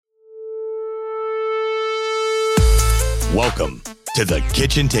Welcome to The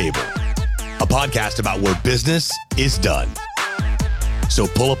Kitchen Table, a podcast about where business is done. So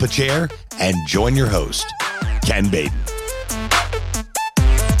pull up a chair and join your host, Ken Baden.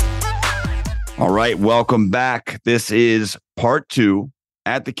 All right, welcome back. This is part 2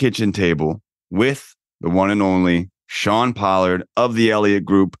 at The Kitchen Table with the one and only Shawn Pollard of the Elliott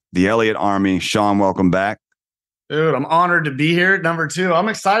Group, the Elliott Army. Shawn, welcome back. Dude, I'm honored to be here. Number 2. I'm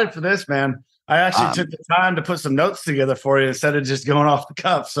excited for this, man. I actually took the time to put some notes together for you instead of just going off the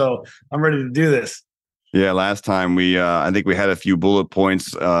cuff. So I'm ready to do this. Yeah, last time I think we had a few bullet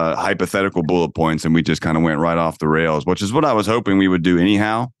points, hypothetical bullet points, and we just kind of went right off the rails, which is what I was hoping we would do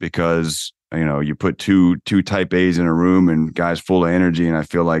anyhow, because, you know, you put two type A's in a room and guys full of energy, and I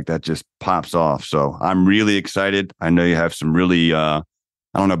feel like that just pops off. So I'm really excited. I know you have some really, I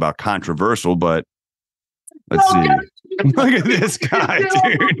don't know about controversial, but let's see. Look at this guy,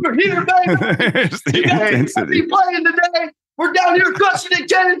 dude. We're here, baby. You gotta be playing today. We're down here crushing it,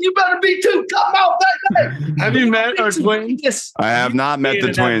 Ken. You better be too. Come out that day. Have you met our twins? I have not met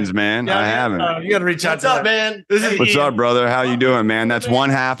the twins, man. Yeah, I haven't. You got to reach out What's to up, them. man? What's up, brother? How you doing, man? That's one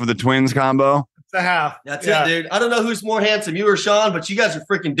half of the twins combo. It's a half. That's it, dude. I don't know who's more handsome, you or Shawn, but you guys are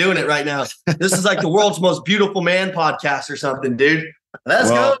freaking doing it right now. This is like the world's most beautiful man podcast or something, dude. Let's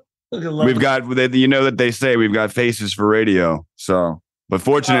go. We've got, you know that they say we've got faces for radio. So, but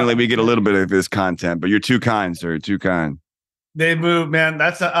fortunately, we get a little bit of this content. But you're too kind, sir. Too kind. They move, man.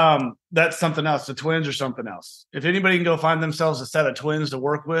 That's something else. The twins are something else. If anybody can go find themselves a set of twins to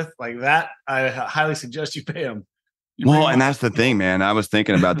work with like that, I highly suggest you pay them. Well, and that's the thing, man. I was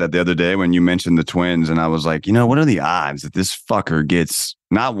thinking about that the other day when you mentioned the twins, and I was like, you know, what are the odds that this fucker gets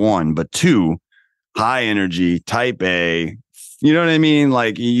not 1 but 2 high energy type A? You know what I mean?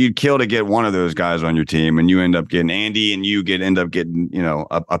 Like, you'd kill to get one of those guys on your team, and you end up getting Andy, and you end up getting, you know,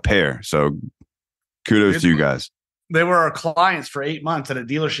 a pair. So kudos to you guys. They were our clients for 8 months at a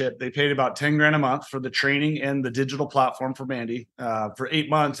dealership. They paid about $10,000 a month for the training and the digital platform from Andy for 8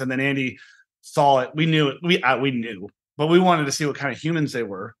 months. And then Andy saw it. We knew it. We knew, but we wanted to see what kind of humans they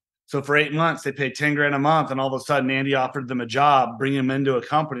were. So for 8 months, they paid $10,000 a month. And all of a sudden, Andy offered them a job, bringing them into a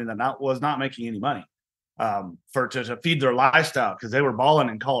company that was not making any money. To feed their lifestyle, because they were balling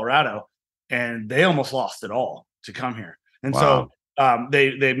in Colorado and they almost lost it all to come here. And wow. So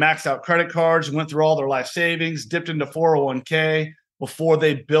they maxed out credit cards, went through all their life savings, dipped into 401k before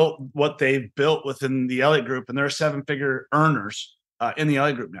they built what they've built within the Elliott Group. And they're 7-figure earners in the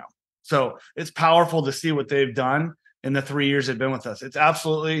Elliott Group now. So it's powerful to see what they've done in the 3 years they've been with us. It's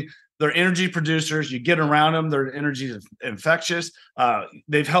absolutely, they're energy producers. You get around them, their energy is infectious.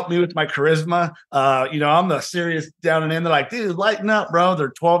 They've helped me with my charisma. I'm the serious down and in. They're like, dude, lighten up, bro. They're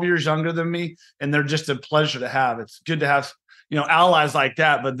 12 years younger than me, and they're just a pleasure to have. It's good to have, allies like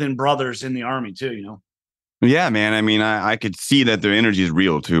that, but then brothers in the Army too, Yeah, man. I mean, I could see that their energy is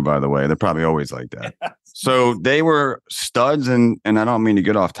real too, by the way. They're probably always like that. So they were studs, and I don't mean to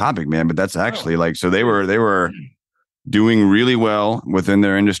get off topic, man, but that's actually so they were doing really well within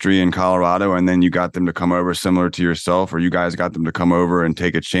their industry in Colorado, and then you got them to come over similar to yourself, or you guys got them to come over and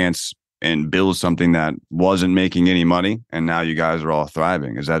take a chance and build something that wasn't making any money, and now you guys are all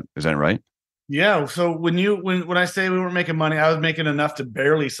thriving. Is that right? Yeah. So when I say we weren't making money, I was making enough to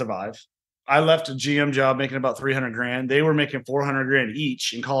barely survive. I left a GM job making about $300,000. They were making $400,000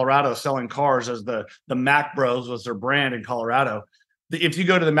 each in Colorado, selling cars as the Mac Bros was their brand in Colorado. If you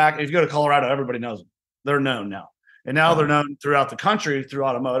go to Colorado, everybody knows them. They're known now. And now they're known throughout the country through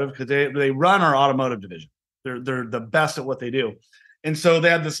Automotive, because they run our Automotive division. They're the best at what they do. And so they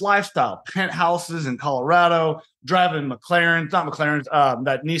had this lifestyle, penthouses in Colorado, driving McLarens, not McLarens,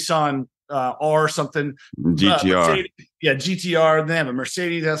 that Nissan R something. GTR. GTR. They have a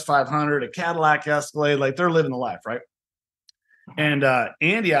Mercedes S500, a Cadillac Escalade. Like, they're living the life, right? And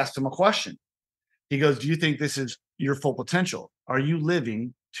Andy asked him a question. He goes, do you think this is your full potential? Are you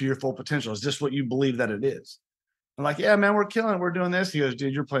living to your full potential? Is this what you believe that it is? I'm like, yeah, man, we're killing it. We're doing this. He goes,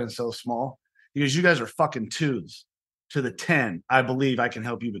 dude, you're playing so small. He goes, you guys are fucking 2s to the 10 I believe I can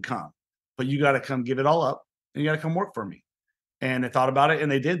help you become. But you got to come give it all up, and you got to come work for me. And they thought about it,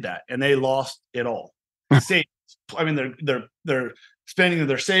 and they did that, and they lost it all. I mean, they're spending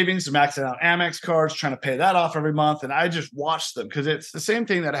their savings, maxing out Amex cards, trying to pay that off every month. And I just watched them, because it's the same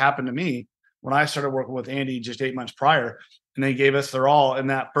thing that happened to me when I started working with Andy just 8 months prior. And they gave us their all. In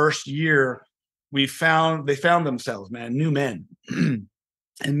that first year, they found themselves, man, new men. And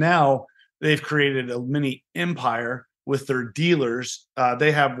now they've created a mini empire with their dealers.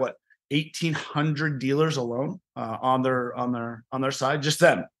 They have 1,800 dealers alone on their side, just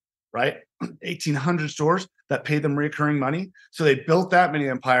them, right? 1,800 stores. that pay them recurring money. So they built that mini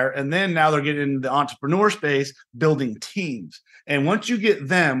empire. And then now they're getting into the entrepreneur space, building teams. And once you get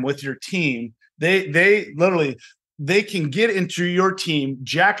them with your team, they literally, they can get into your team,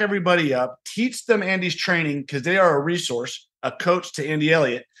 jack everybody up, teach them Andy's training because they are a resource, a coach to Andy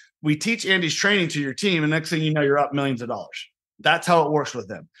Elliott. We teach Andy's training to your team, and next thing you know, you're up millions of dollars. That's how it works with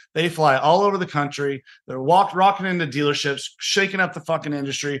them. They fly all over the country. They're rocking into dealerships, shaking up the fucking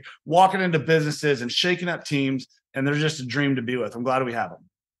industry, walking into businesses and shaking up teams. And they're just a dream to be with. I'm glad we have them.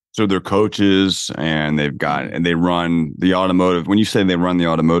 So they're coaches and they run the automotive. When you say they run the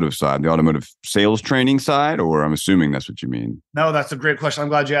automotive side, the automotive sales training side, or I'm assuming that's what you mean. No, that's a great question. I'm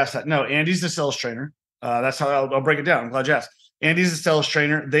glad you asked that. No, Andy's the sales trainer. That's how I'll break it down. I'm glad you asked. Andy's a sales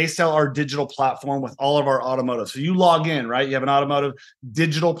trainer. They sell our digital platform with all of our automotive. So you log in, right? You have an automotive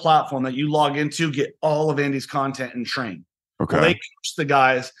digital platform that you log into, get all of Andy's content and train. Okay. Well, they coach the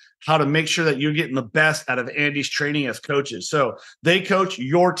guys how to make sure that you're getting the best out of Andy's training as coaches. So they coach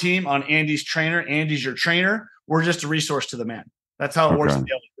your team on Andy's trainer. Andy's your trainer. We're just a resource to the man. That's how it works.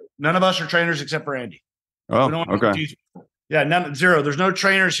 None of us are trainers except for Andy. Oh, okay. Yeah, zero. There's no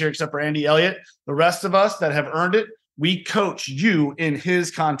trainers here except for Andy Elliott. The rest of us that have earned it, we coach you in his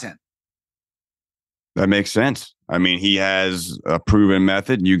content. That makes sense. I mean, he has a proven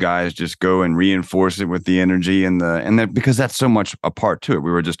method. You guys just go and reinforce it with the energy and that, because that's so much a part to it.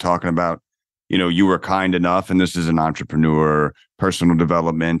 We were just talking about, you were kind enough, and this is an entrepreneur, personal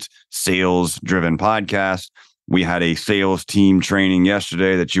development, sales driven podcast. We had a sales team training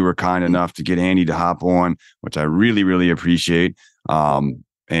yesterday that you were kind enough to get Andy to hop on, which I really, really appreciate. And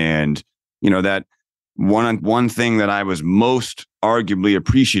that one thing that I was most arguably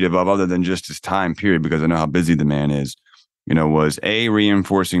appreciative of, other than just his time period, because I know how busy the man is, was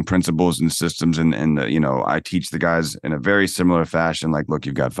reinforcing principles and systems. And I teach the guys in a very similar fashion. Like, look,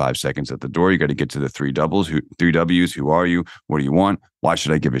 you've got 5 seconds at the door. You got to get to the three W's. Who are you? What do you want? Why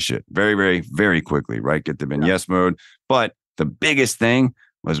should I give a shit? Very, very, very quickly, right? Get them in yes mode. But the biggest thing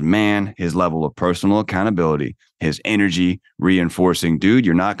was, his level of personal accountability, his energy reinforcing. Dude,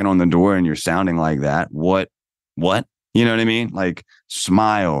 you're knocking on the door and you're sounding like that. What? You know what I mean? Like,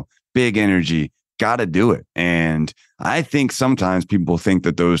 smile, big energy, got to do it. And I think sometimes people think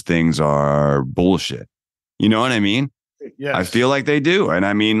that those things are bullshit. You know what I mean? Yes. I feel like they do. And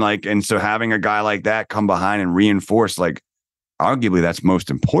I mean, and so having a guy like that come behind and reinforce, arguably that's most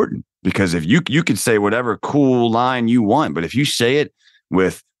important, because if you could say whatever cool line you want, but if you say it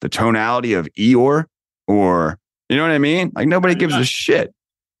with the tonality of Eeyore, or, you know what I mean? Like, nobody gives a shit.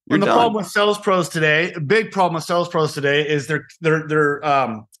 And the problem with sales pros today, a big problem with sales pros today, is they're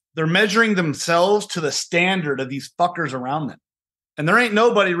measuring themselves to the standard of these fuckers around them. And there ain't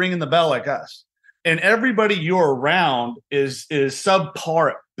nobody ringing the bell like us. And everybody you're around is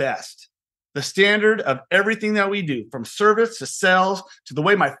subpar at best. The standard of everything that we do, from service to sales to the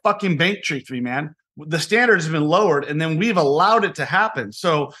way my fucking bank treats me, man, the standards have been lowered, and then we've allowed it to happen.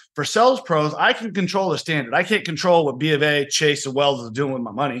 So for sales pros, I can control the standard. I can't control what B of A, Chase, and Wells is doing with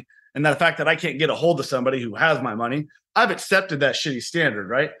my money. And the fact that I can't get a hold of somebody who has my money, I've accepted that shitty standard,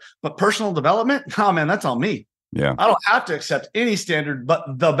 right? But personal development, man, that's on me. Yeah. I don't have to accept any standard but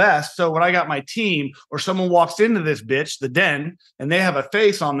the best. So when I got my team or someone walks into this bitch, the den, and they have a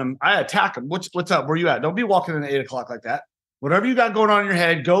face on them, I attack them. What's up? Where you at? Don't be walking in at 8 o'clock like that. Whatever you got going on in your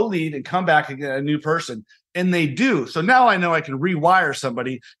head, go lead and come back and get a new person. And they do. So now I know I can rewire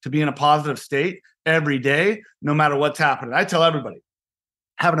somebody to be in a positive state every day, no matter what's happening. I tell everybody,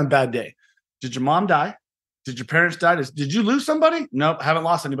 having a bad day. Did your mom die? Did your parents die? Did you lose somebody? Nope, haven't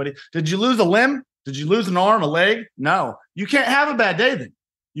lost anybody. Did you lose a limb? Did you lose an arm, a leg? No. You can't have a bad day then.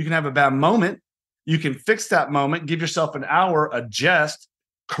 You can have a bad moment. You can fix that moment, give yourself an hour, adjust,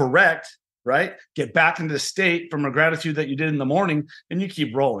 correct, right? Get back into the state from a gratitude that you did in the morning, and you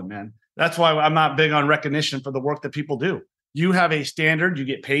keep rolling, man. That's why I'm not big on recognition for the work that people do. You have a standard, you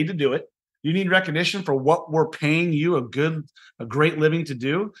get paid to do it. You need recognition for what we're paying you a great living to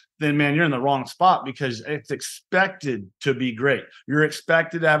do, then man, you're in the wrong spot, because it's expected to be great. You're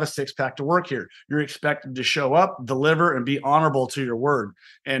expected to have a 6-pack to work here. You're expected to show up, deliver, and be honorable to your word.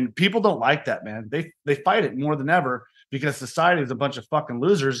 And people don't like that, man. They fight it more than ever, because society is a bunch of fucking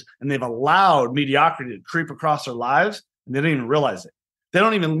losers, and they've allowed mediocrity to creep across their lives, and they don't even realize it. They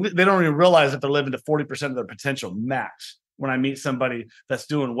don't even realize that they're living to 40% of their potential max when I meet somebody that's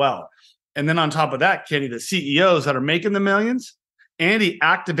doing well. And then on top of that, Kenny, the CEOs that are making the millions, Andy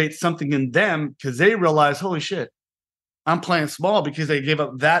activates something in them because they realize, holy shit, I'm playing small because they gave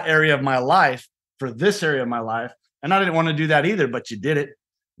up that area of my life for this area of my life. And I didn't want to do that either, but you did it.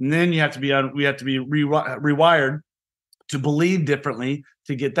 And then we have to be rewired to believe differently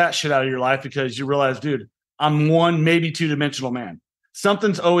to get that shit out of your life, because you realize, dude, I'm one, maybe two-dimensional man.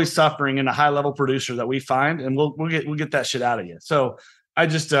 Something's always suffering in a high-level producer that we find, and we'll get that shit out of you. So I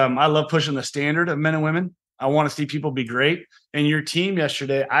just I love pushing the standard of men and women. I want to see people be great. And your team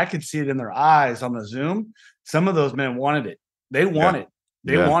yesterday, I could see it in their eyes on the Zoom. Some of those men wanted it. They want it.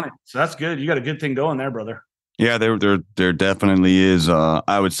 They want it. So that's good. You got a good thing going there, brother. Yeah, there definitely is.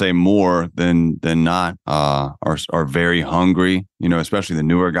 I would say more than not are very hungry. You know, especially the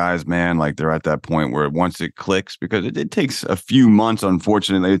newer guys, man. Like they're at that point where once it clicks, because it takes a few months.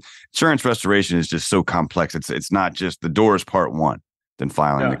 Unfortunately, insurance restoration is just so complex. It's not just the door is part one, then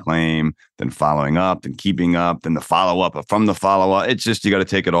filing the claim, then following up, then keeping up, then the follow up from the follow up. It's just you got to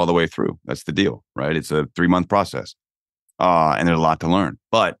take it all the way through. That's the deal, right? It's a 3-month process, and there's a lot to learn.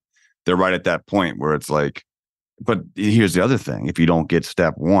 But they're right at that point where it's like. But here's the other thing. If you don't get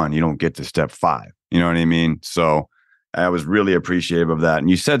step 1, you don't get to step 5. You know what I mean? So I was really appreciative of that. And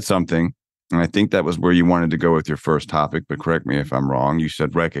you said something, and I think that was where you wanted to go with your first topic, but correct me if I'm wrong. You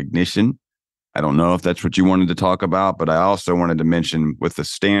said recognition. I don't know if that's what you wanted to talk about, but I also wanted to mention with the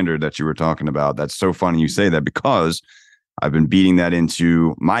standard that you were talking about. That's so funny you say that because I've been beating that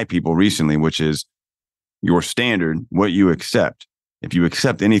into my people recently, which is your standard, what you accept. If you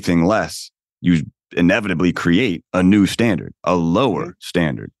accept anything less, you inevitably create a new standard, a lower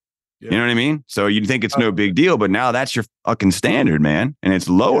standard. You know what I mean? So you'd think it's no big deal, but now that's your fucking standard, man. And it's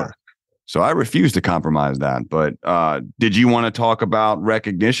lower. So I refuse to compromise that. But did you want to talk about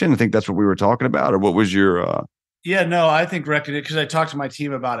recognition? I think that's what we were talking about. Or what was your I think recognition, because I talked to my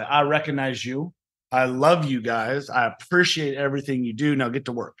team about it. I recognize you. I love you guys. I appreciate everything you do. Now get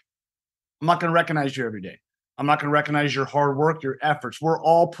to work. I'm not going to recognize you every day. I'm not going to recognize your hard work, your efforts. We're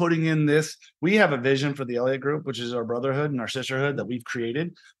all putting in this. We have a vision for the Elliott Group, which is our brotherhood and our sisterhood that we've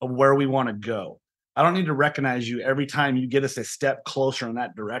created of where we want to go. I don't need to recognize you every time you get us a step closer in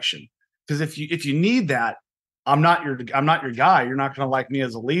that direction. Because if you need that, I'm not your guy. You're not going to like me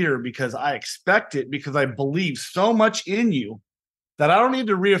as a leader because I expect it, because I believe so much in you that I don't need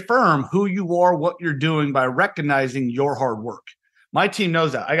to reaffirm who you are, what you're doing by recognizing your hard work. My team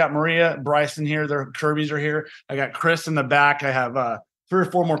knows that. I got Maria, Bryson here. Their Kirby's are here. I got Chris in the back. I have 3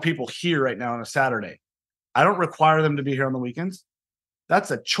 or 4 more people here right now on a Saturday. I don't require them to be here on the weekends. That's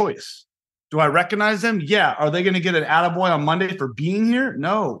a choice. Do I recognize them? Yeah. Are they going to get an attaboy on Monday for being here?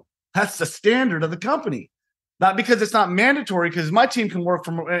 No. That's the standard of the company. Not because it's not mandatory, because my team can work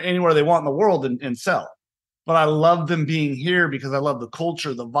from anywhere they want in the world and sell. But I love them being here because I love the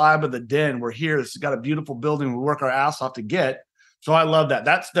culture, the vibe of the den. We're here. It's got a beautiful building. We work our ass off to get. So I love that.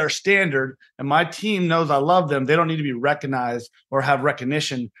 That's their standard. And my team knows I love them. They don't need to be recognized or have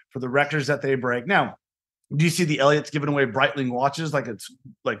recognition for the records that they break. Now, do you see the Elliott's giving away Breitling watches like it's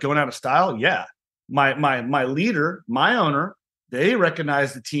like going out of style? Yeah. My leader, my owner, they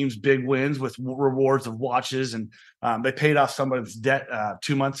recognize the team's big wins with rewards of watches. And they paid off somebody's debt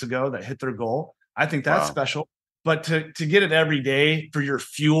 2 months ago that hit their goal. I think that's special. But to get it every day for your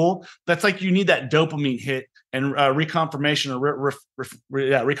fuel, that's like you need that dopamine hit and reconfirmation or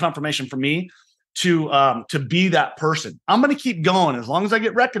reconfirmation for me to be that person. I'm going to keep going as long as I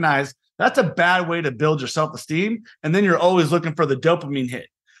get recognized. That's a bad way to build your self-esteem. And then you're always looking for the dopamine hit.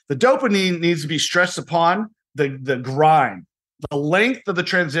 The dopamine needs to be stressed upon the grind, the length of the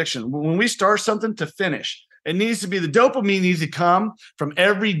transition. When we start something to finish, it needs to be the dopamine needs to come from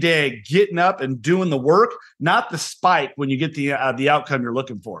every day getting up and doing the work, not the spike when you get the outcome you're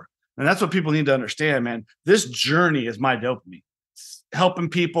looking for. And that's what people need to understand, man. This journey is my dopamine. Helping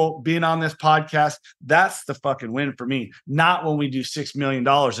people, being on this podcast, that's the fucking win for me. Not when we do $6 million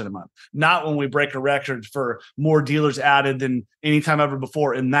in a month. Not when we break a record for more dealers added than any time ever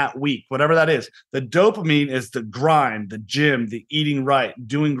before in that week. Whatever that is. The dopamine is the grind, the gym, the eating right,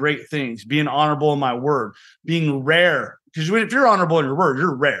 doing great things, being honorable in my word, being rare. Because if you're honorable in your word,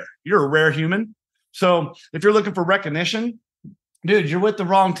 you're rare. You're a rare human. So if you're looking for recognition, dude, you're with the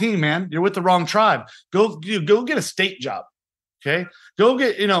wrong team, man. You're with the wrong tribe. Go get a state job. Okay. Go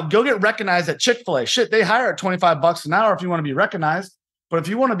get recognized at Chick-fil-A. Shit, they hire at $25 an hour if you want to be recognized. But if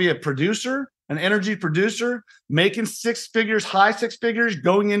you want to be a producer, an energy producer, making 6 figures, high 6 figures,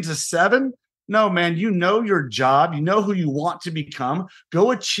 going into 7, no, man, you know your job. You know who you want to become.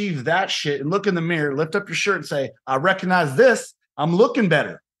 Go achieve that shit and look in the mirror, lift up your shirt and say, I recognize this. I'm looking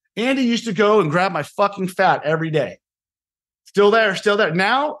better. Andy used to go and grab my fucking fat every day. Still there.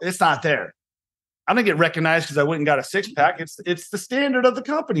 Now it's not there. I didn't get recognized because I went and got a 6-pack. It's the standard of the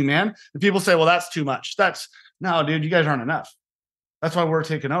company, man. And people say, well, that's too much. No, dude, you guys aren't enough. That's why we're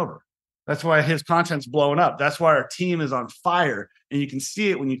taking over. That's why his content's blowing up. That's why our team is on fire. And you can see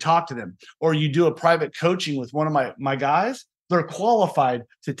it when you talk to them. Or you do a private coaching with one of my guys. they're qualified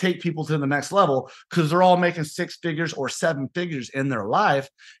to take people to the next level because they're all making 6 figures or 7 figures in their life.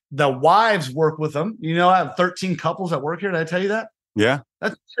 The wives work with them. You know, I have 13 couples that work here. Did I tell you that? Yeah.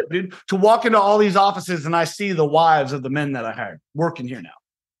 That's it, dude. To walk into all these offices and I see the wives of the men that I hired working here now.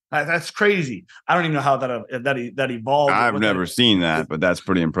 That's crazy. I don't even know how that evolved. I've never seen that, but that's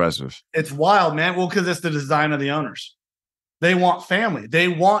pretty impressive. It's wild, man. Well, because it's the design of the owners. They want family. They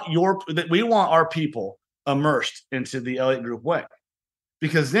want we want our people immersed into the Elliott Group way.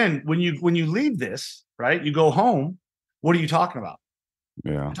 Because then when you leave this, right, you go home, what are you talking about?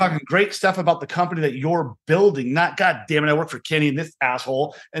 Yeah. You're talking great stuff about the company that you're building, not, God damn it, I work for Kenny and this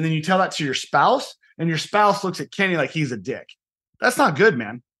asshole. And then you tell that to your spouse, and your spouse looks at Kenny like he's a dick. That's not good,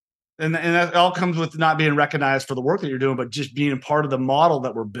 man. And that all comes with not being recognized for the work that you're doing, but just being a part of the model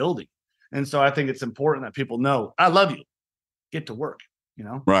that we're building. And so I think it's important that people know, I love you. Get to work, you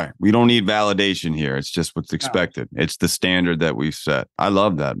know? Right. We don't need validation here. It's just what's expected. No. It's the standard that we've set. I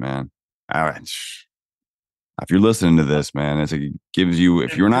love that, man. All right. If you're listening to this, man, it gives you,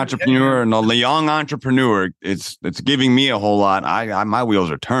 if you're an entrepreneur and a young entrepreneur, it's giving me a whole lot. My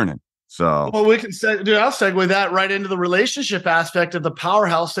wheels are turning. So, well, we can say, dude, I'll segue that right into the relationship aspect of the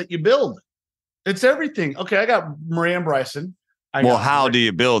powerhouse that you build. It's everything. Okay, I got Maria and Bryson. Well, how do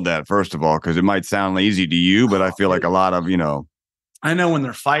you build that, first of all? Because it might sound easy to you, but I feel like a lot of, I know when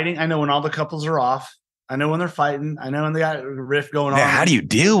they're fighting. I know when all the couples are off. I know when they're fighting. I know when they got a riff going on. How do you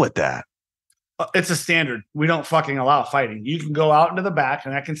deal with that? It's a standard. We don't fucking allow fighting. You can go out into the back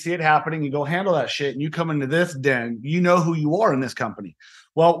and I can see it happening. You go handle that shit and you come into this den. You know who you are in this company.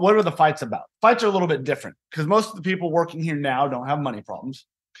 Well, what are the fights about? Fights are a little bit different because most of the people working here now don't have money problems.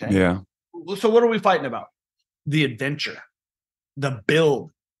 Okay. Yeah. So what are we fighting about? The adventure, the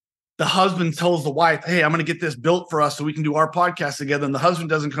build. The husband tells the wife, hey, I'm going to get this built for us so we can do our podcast together. And the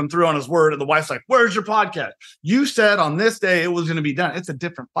husband doesn't come through on his word. And the wife's like, where's your podcast? You said on this day it was going to be done. It's a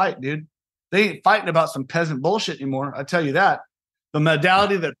different fight, dude. They ain't fighting about some peasant bullshit anymore. I tell you that. The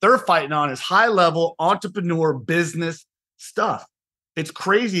modality that they're fighting on is high level entrepreneur business stuff. It's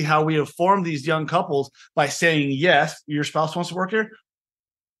crazy how we have formed these young couples by saying, yes, your spouse wants to work here.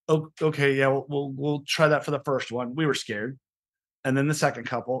 Okay, yeah, we'll try that for the first one. We were scared. And then the second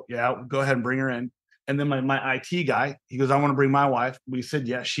couple, yeah, go ahead and bring her in. And then my IT guy, he goes, I want to bring my wife. We said,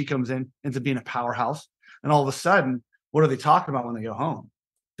 yes, she comes in, ends up being a powerhouse. And all of a sudden, what are they talking about when they go home?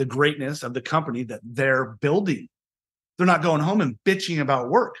 The greatness of the company that they're building. They're not going home and bitching about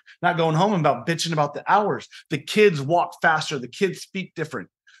work, not going home about bitching about the hours. The kids walk faster. The kids speak different.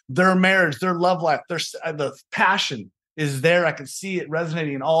 Their marriage, their love life, the passion is there. I can see it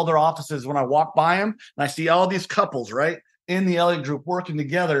resonating in all their offices when I walk by them. And I see all these couples, right, in the Elliott Group working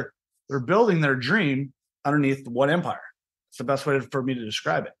together. They're building their dream underneath one empire. It's the best way for me to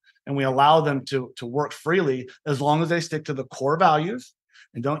describe it. And we allow them to work freely as long as they stick to the core values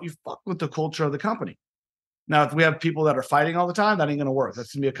and don't you fuck with the culture of the company. Now, if we have people that are fighting all the time, that ain't going to work.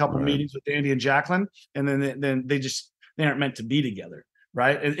 That's going to be a couple meetings with Andy and Jacqueline, and then they aren't meant to be together,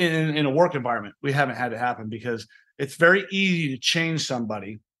 right? In a work environment, we haven't had it happen because it's very easy to change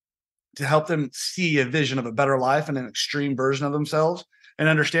somebody to help them see a vision of a better life and an extreme version of themselves and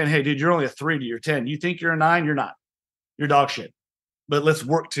understand, hey, dude, you're only a 3 to your 10. You think you're a 9, you're not. You're dog shit. But let's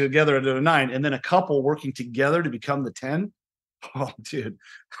work together to a 9. And then a couple working together to become the 10. Oh, dude,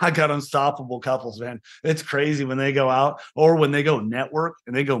 I got unstoppable couples, man. It's crazy when they go out or when they go network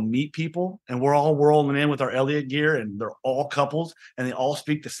and they go meet people and we're all rolling in with our Elliott gear and they're all couples and they all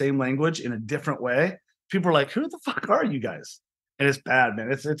speak the same language in a different way. People are like, who the fuck are you guys? And it's bad,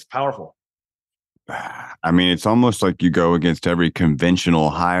 man. It's powerful. I mean, it's almost like you go against every conventional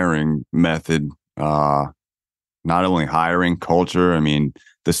hiring method, not only hiring, culture. I mean,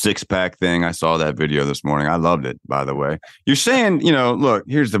 the 6-pack thing, I saw that video this morning. I loved it, by the way. You're saying, look,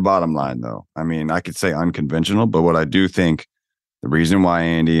 here's the bottom line, though. I mean, I could say unconventional, but what I do think the reason why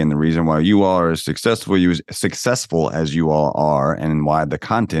Andy and the reason why you all are as successful as you all are and why the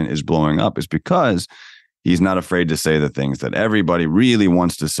content is blowing up is because he's not afraid to say the things that everybody really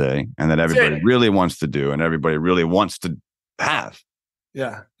wants to say and that everybody really wants to do and everybody really wants to have.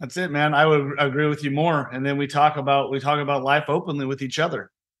 Yeah, that's it, man. I would agree with you more. And then we talk about life openly with each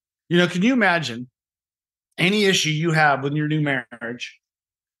other. Can you imagine any issue you have with your new marriage?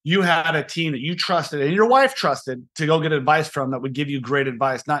 You had a team that you trusted and your wife trusted to go get advice from that would give you great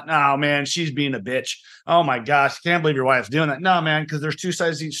advice. Not, no, man, she's being a bitch. Oh my gosh, can't believe your wife's doing that. No, man, because there's two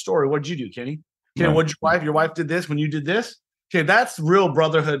sides to each story. What'd you do, Kenny? Okay, right. What'd your wife did this when you did this? Okay, that's real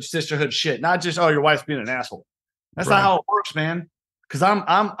brotherhood, sisterhood shit. Not just, oh, your wife's being an asshole. That's not how it works, man. Because I'm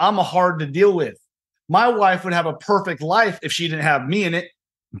a hard to deal with. My wife would have a perfect life if she didn't have me in it.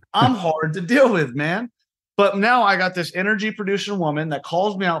 I'm hard to deal with, man. But now I got this energy producing woman that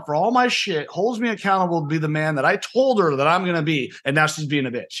calls me out for all my shit, holds me accountable to be the man that I told her that I'm going to be. And now she's being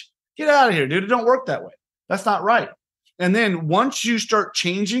a bitch. Get out of here, dude. It don't work that way. That's not right. And then once you start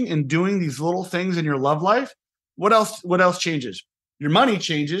changing and doing these little things in your love life, what else changes? Your money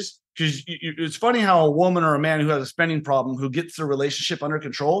changes, because it's funny how a woman or a man who has a spending problem, who gets their relationship under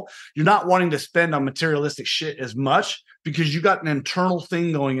control, you're not wanting to spend on materialistic shit as much because you got an internal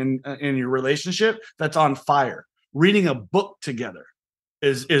thing going in your relationship that's on fire. Reading a book together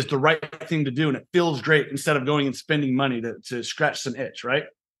is the right thing to do, and it feels great instead of going and spending money to scratch some itch, right?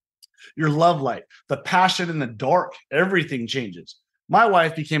 Your love life, the passion in the dark, everything changes. My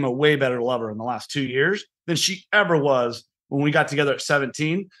wife became a way better lover in the last 2 years than she ever was when we got together at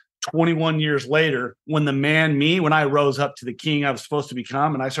 17. 21 years later, when I rose up to the king I was supposed to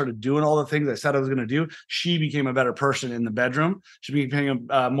become, and I started doing all the things I said I was going to do, she became a better person in the bedroom. She became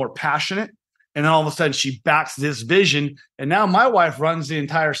more passionate. And then all of a sudden she backs this vision. And now my wife runs the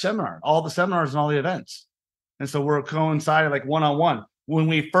entire seminar, all the seminars and all the events. And so we're coinciding like one-on-one. When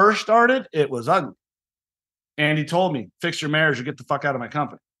we first started, it was ugly. And he told me, fix your marriage or get the fuck out of my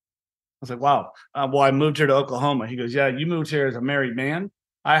company. I was like, wow. Well, I moved here to Oklahoma. He goes, yeah, you moved here as a married man.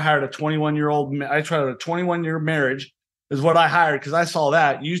 I hired a 21-year-old. I tried a 21-year marriage is what I hired because I saw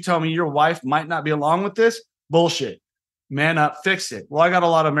that. You tell me your wife might not be along with this? Bullshit. Man up, fix it. Well, I got a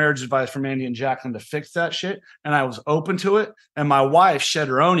lot of marriage advice from Andy and Jacqueline to fix that shit, and I was open to it. And my wife shed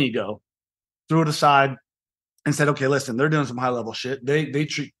her own ego, threw it aside, and said, okay, listen, they're doing some high-level shit. They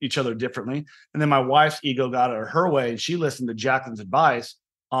treat each other differently. And then my wife's ego got out of her way, and she listened to Jacqueline's advice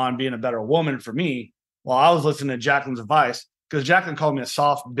on being a better woman for me while I was listening to Jacqueline's advice. Because Jacqueline called me a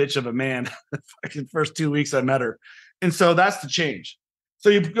soft bitch of a man the first 2 weeks I met her. And so that's the change. So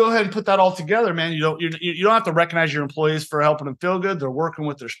you go ahead and put that all together, man. You don't have to recognize your employees for helping them feel good. They're working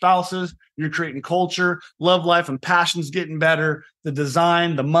with their spouses. You're creating culture, love life, and passion's getting better. The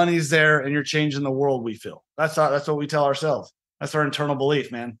design, the money's there, and you're changing the world we feel. That's what we tell ourselves. That's our internal belief,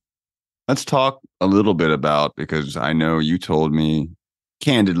 man. Let's talk a little bit about, because I know you told me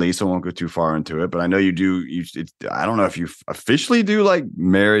candidly, so I won't go too far into it, but I know you do. I don't know if you officially do like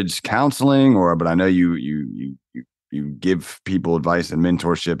marriage counseling, but I know you give people advice and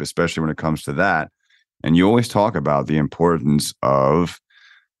mentorship, especially when it comes to that. And you always talk about the importance of,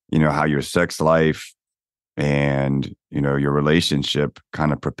 how your sex life and, your relationship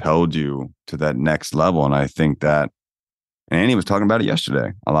kind of propelled you to that next level. And I think that, and Andy was talking about it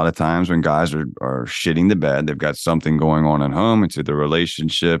yesterday. A lot of times when guys are shitting the bed, they've got something going on at home. It's either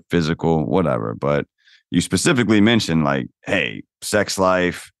relationship, physical, whatever. But you specifically mentioned like, hey, sex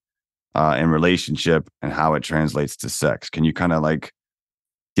life and relationship and how it translates to sex. Can you kind of like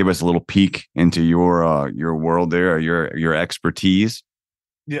give us a little peek into your world there, or your expertise?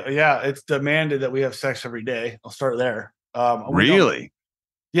 Yeah. It's demanded that we have sex every day. I'll start there. Really?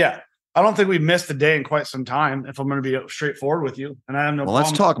 Yeah. I don't think we've missed a day in quite some time, if I'm going to be straightforward with you. And I have no problem.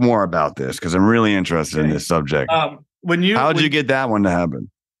 Let's talk more about this because I'm really interested in this subject. How'd you get that one to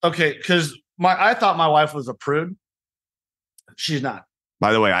happen? Okay, because I thought my wife was a prude. She's not.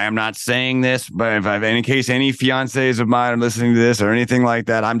 By the way, I am not saying this, but if I have any fiancés of mine are listening to this or anything like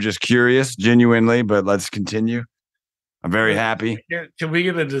that, I'm just curious, genuinely. But let's continue. I'm very happy. Can we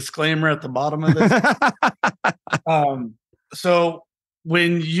get a disclaimer at the bottom of this? So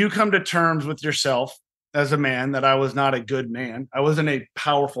when you come to terms with yourself as a man, that I was not a good man, I wasn't a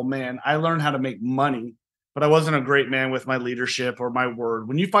powerful man. I learned how to make money, but I wasn't a great man with my leadership or my word.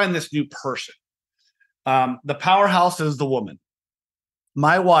 When you find this new person, the powerhouse is the woman.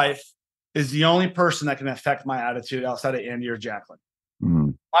 My wife is the only person that can affect my attitude outside of Andy or Jacqueline.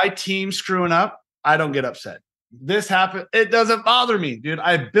 Mm. My team screwing up, I don't get upset. This happened. It doesn't bother me, dude.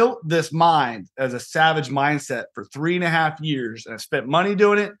 I built this mind as a savage mindset for 3.5 years, and I spent money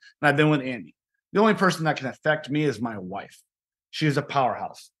doing it. And I've been with Andy. The only person that can affect me is my wife. She is a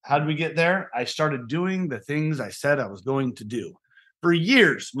powerhouse. How did we get there? I started doing the things I said I was going to do. For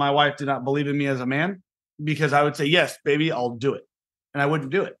years, my wife did not believe in me as a man because I would say, yes, baby, I'll do it. And I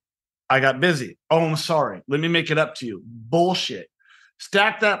wouldn't do it. I got busy. Oh, I'm sorry. Let me make it up to you. Bullshit.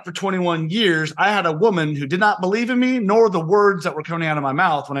 Stack that for 21 years. I had a woman who did not believe in me, nor the words that were coming out of my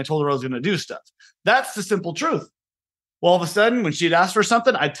mouth when I told her I was going to do stuff. That's the simple truth. Well, all of a sudden, when she'd ask for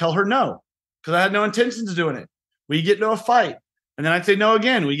something, I'd tell her no, because I had no intentions of doing it. We get into a fight, and then I'd say no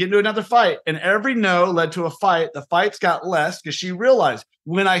again. We get into another fight, and every no led to a fight. The fights got less because she realized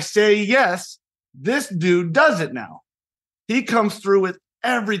when I say yes, this dude does it now. He comes through with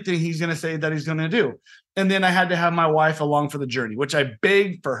everything he's going to say that he's going to do. And then I had to have my wife along for the journey, which I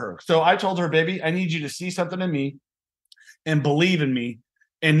begged for her. So I told her, baby, I need you to see something in me and believe in me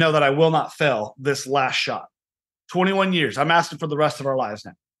and know that I will not fail this last shot. 21 years. I'm asking for the rest of our lives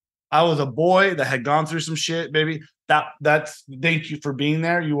now. I was a boy that had gone through some shit, baby. That's thank you for being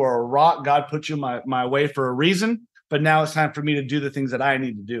there. You are a rock. God put you my way for a reason. But now it's time for me to do the things that I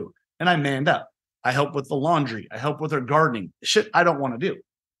need to do. And I manned up. I help with the laundry. I help with her gardening. Shit I don't want to do.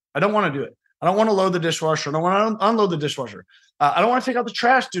 I don't want to do it. I don't want to load the dishwasher. I don't want to unload the dishwasher. I don't want to take out the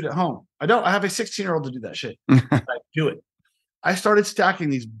trash dude at home. I have a 16-year-old to do that shit. I do it. I started stacking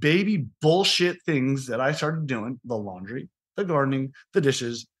these baby bullshit things that I started doing: the laundry, the gardening, the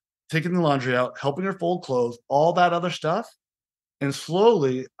dishes, taking the laundry out, helping her fold clothes, all that other stuff. And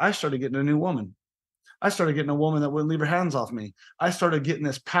slowly I started getting a new woman. I started getting a woman that wouldn't leave her hands off me. I started getting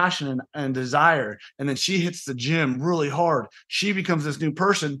this passion and desire. And then she hits the gym really hard. She becomes this new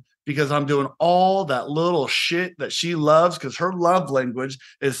person because I'm doing all that little shit that she loves, because her love language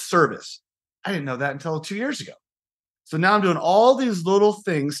is service. I didn't know that until 2 years ago. So now I'm doing all these little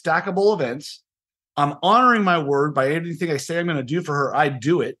things, stackable events. I'm honoring my word by anything I say I'm going to do for her. I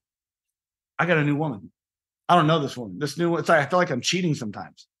do it. I got a new woman. I don't know this woman. This new one, I feel like I'm cheating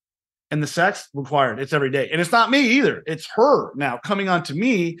sometimes. And the sex required, it's every day. And it's not me either. It's her now coming on to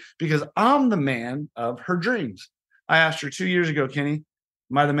me because I'm the man of her dreams. I asked her 2 years ago, Kenny,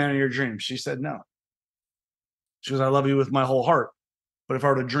 am I the man of your dreams? She said no. She goes, I love you with my whole heart. But if I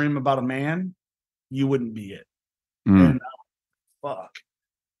were to dream about a man, you wouldn't be it. And fuck.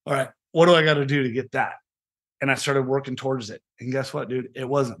 All right. What do I got to do to get that? And I started working towards it. And guess what, dude? It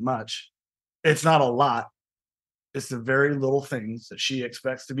wasn't much. It's not a lot. It's the very little things that she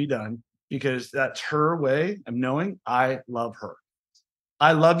expects to be done, because that's her way of knowing I love her.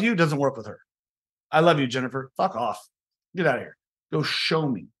 I love you doesn't work with her. I love you, Jennifer. Fuck off. Get out of here. Go show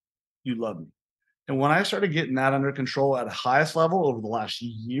me you love me. And when I started getting that under control at the highest level over the last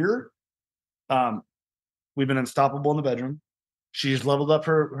year, we've been unstoppable in the bedroom. She's leveled up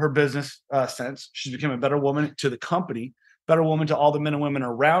her business sense. She's become a better woman to the company, better woman to all the men and women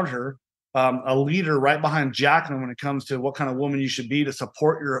around her. A leader right behind Jacqueline when it comes to what kind of woman you should be to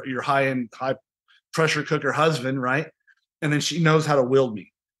support your high pressure cooker husband, right? And then she knows how to wield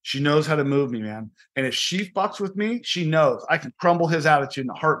me. She knows how to move me, man. And if she fucks with me, she knows I can crumble his attitude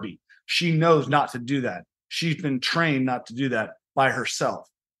in a heartbeat. She knows not to do that. She's been trained not to do that by herself.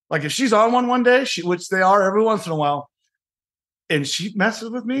 Like if she's on one day, which they are every once in a while, and she messes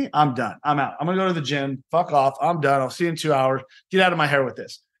with me, I'm done. I'm out. I'm going to go to the gym. Fuck off. I'm done. I'll see you in 2 hours. Get out of my hair with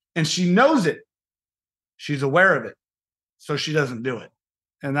this. And she knows it. She's aware of it. So she doesn't do it.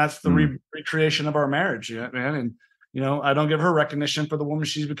 And that's the recreation of our marriage, man. And, I don't give her recognition for the woman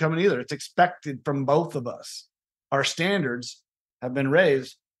she's becoming either. It's expected from both of us. Our standards have been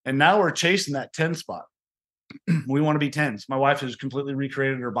raised. And now we're chasing that 10 spot. We want to be 10s. My wife has completely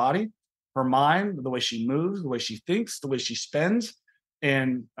recreated her body, her mind, the way she moves, the way she thinks, the way she spends.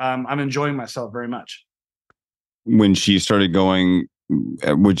 And I'm enjoying myself very much. When she started going,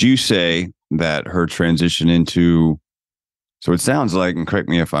 would you say that her transition into, so it sounds like, and correct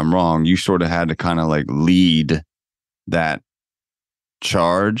me if I'm wrong, you sort of had to kind of like lead that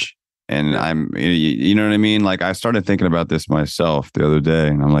charge? And you know what I mean? Like I started thinking about this myself the other day,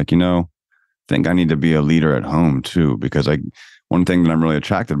 and I'm like, I think I need to be a leader at home too, because one thing that I'm really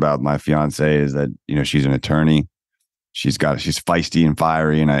attracted about my fiance is that, she's an attorney. She's feisty and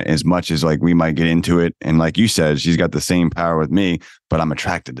fiery, and as much as like we might get into it, and like you said, she's got the same power with me, but I'm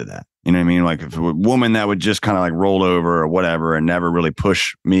attracted to that. You know what I mean? Like if a woman that would just kind of like roll over or whatever and never really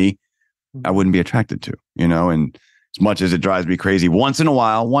push me, I wouldn't be attracted to, and as much as it drives me crazy once in a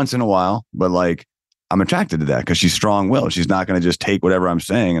while, but like I'm attracted to that because she's strong-willed. She's not going to just take whatever I'm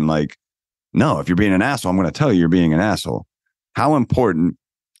saying and like, no, if you're being an asshole, I'm going to tell you you're being an asshole. How important,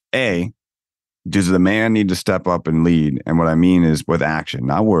 does the man need to step up and lead? And what I mean is with action,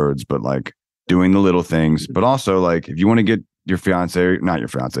 not words, but like doing the little things. But also like if you want to get your fiance, not your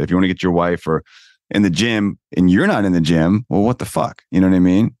fiance, if you want to get your wife or in the gym and you're not in the gym, well, what the fuck? You know what I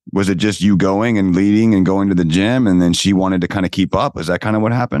mean? Was it just you going and leading and going to the gym and then she wanted to kind of keep up? Is that kind of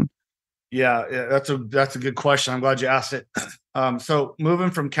what happened? Yeah, that's a good question. I'm glad you asked it. So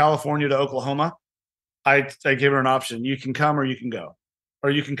moving from California to Oklahoma, I gave her an option. You can come or you can go, or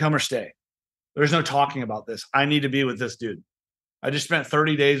you can come or stay. There's no talking about this. I need to be with this dude. I just spent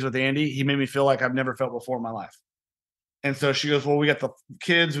 30 days with Andy. He made me feel like I've never felt before in my life. And so she goes, well, we got the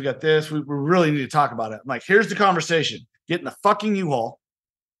kids. We got this. We really need to talk about it. I'm like, here's the conversation. Get in the fucking U-Haul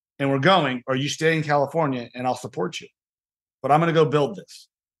and we're going, or you stay in California and I'll support you. But I'm going to go build this.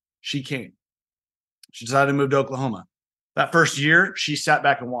 She came. She decided to move to Oklahoma. That first year, she sat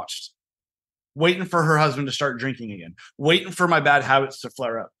back and watched, waiting for her husband to start drinking again, waiting for my bad habits to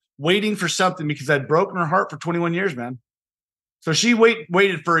flare up, waiting for something because I'd broken her heart for 21 years, man. So she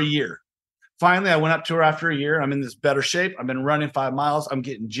waited for a year. Finally, I went up to her after a year. I'm in this better shape. I've been running 5 miles. I'm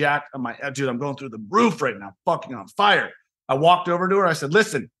getting jacked. I'm going through the roof right now, fucking on fire. I walked over to her. I said,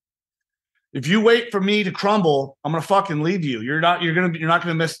 listen, if you wait for me to crumble, I'm going to fucking leave you. You're not going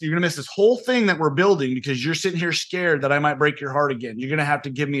to miss this whole thing that we're building because you're sitting here scared that I might break your heart again. You're going to have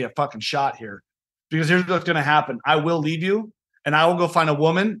to give me a fucking shot here, because here's what's going to happen. I will leave you. And I will go find a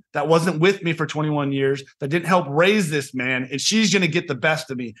woman that wasn't with me for 21 years, that didn't help raise this man. And she's going to get the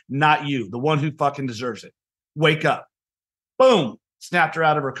best of me, not you, the one who fucking deserves it. Wake up. Boom. Snapped her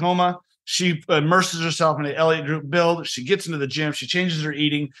out of her coma. She immerses herself in the Elliott group build. She gets into the gym. She changes her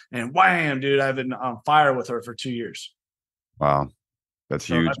eating. And wham, dude, I've been on fire with her for 2 years. Wow. That's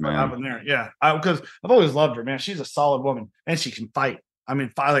huge, that's man. What happened there. Yeah. Because I've always loved her, man. She's a solid woman. And she can fight. I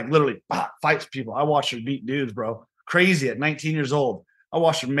mean, like literally fights people. I watch her beat dudes, bro. Crazy at 19 years old. I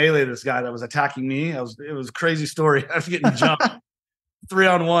watched her melee this guy that was attacking me. It was a crazy story. I was getting jumped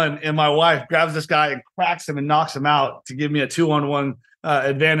 3-on-1, and my wife grabs this guy and cracks him and knocks him out to give me a 2-on-1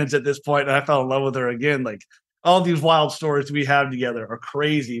 advantage at this point. And I fell in love with her again. Like, all these wild stories we have together are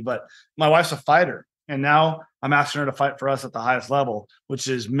crazy, but my wife's a fighter. And now I'm asking her to fight for us at the highest level, which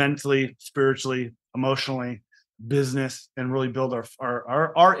is mentally, spiritually, emotionally, business, and really build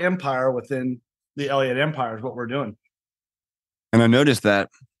our empire within the Elliott empire is what we're doing. And I noticed that,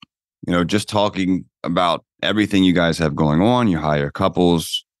 just talking about everything you guys have going on, you hire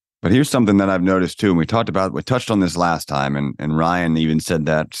couples, but here's something that I've noticed too. And we touched on this last time, and Ryan even said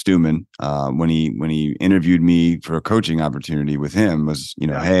that Stuman, when he interviewed me for a coaching opportunity with him, was,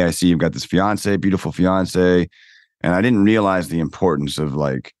 hey, I see you've got this fiance, beautiful fiance. And I didn't realize the importance of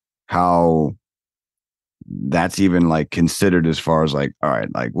like how that's even like considered as far as like, all right,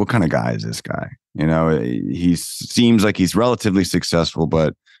 like what kind of guy is this guy? He seems like he's relatively successful,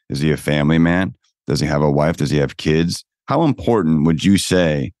 but is he a family man? Does he have a wife? Does he have kids? How important would you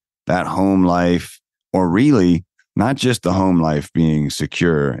say that home life, or really not just the home life being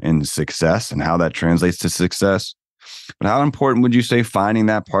secure in success and how that translates to success, but how important would you say finding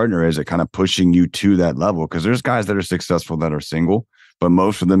that partner is at kind of pushing you to that level? Because there's guys that are successful that are single, but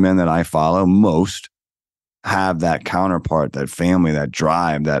most of the men that I follow, have that counterpart, that family, that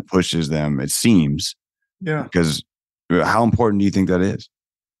drive that pushes them, it seems. Yeah. Because how important do you think that is?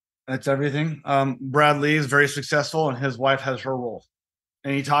 That's everything. Brad Lee is very successful, and his wife has her role.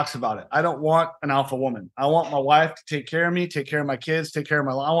 And he talks about it. I don't want an alpha woman. I want my wife to take care of me, take care of my kids, take care of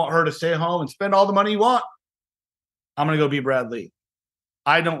I want her to stay home and spend all the money you want. I'm going to go be Brad Lee.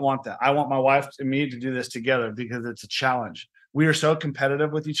 I don't want that. I want my wife and me to do this together because it's a challenge. We are so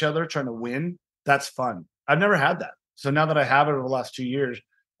competitive with each other, trying to win. That's fun. I've never had that. So now that I have it over the last 2 years,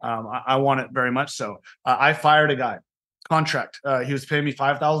 I want it very much so. I fired a guy, contract. He was paying me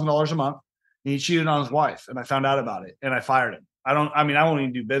 $5,000 a month, and he cheated on his wife, and I found out about it, and I fired him. I won't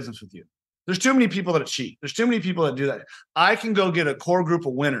even do business with you. There's too many people that cheat. There's too many people that do that. I can go get a core group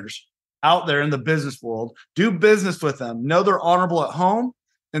of winners out there in the business world, do business with them, know they're honorable at home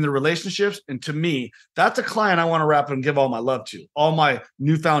in their relationships. And to me, that's a client I want to wrap and give all my love to, all my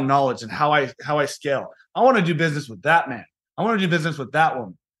newfound knowledge and how I scale. I want to do business with that man. I want to do business with that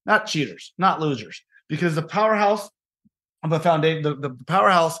woman, not cheaters, not losers, because the powerhouse of a foundation, the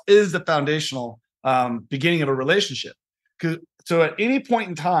powerhouse is the foundational beginning of a relationship. So at any point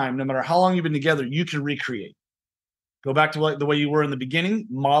in time, no matter how long you've been together, you can recreate. Go back to the way you were in the beginning,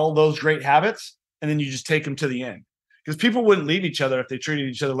 model those great habits, and then you just take them to the end. Because people wouldn't leave each other if they treated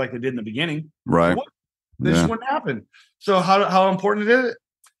each other like they did in the beginning. Right. This just wouldn't happen. So how important is it?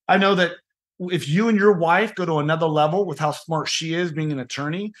 I know that if you and your wife go to another level with how smart she is being an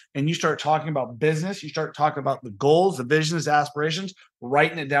attorney, and you start talking about business, you start talking about the goals, the visions, the aspirations,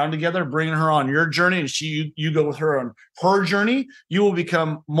 writing it down together, bringing her on your journey, and you go with her on her journey, you will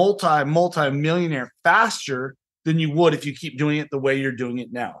become multi-millionaire faster than you would if you keep doing it the way you're doing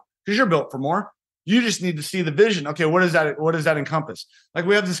it now. Because you're built for more. You just need to see the vision. Okay, what does that encompass? Like,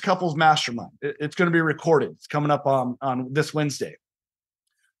 we have this couples mastermind. It's going to be recorded. It's coming up on this Wednesday.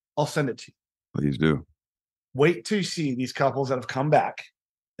 I'll send it to you. Please do. Wait till you see these couples that have come back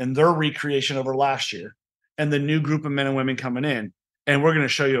and their recreation over last year, and the new group of men and women coming in. And we're going to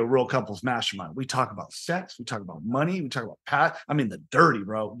show you a real couples mastermind. We talk about sex. We talk about money. We talk about the dirty,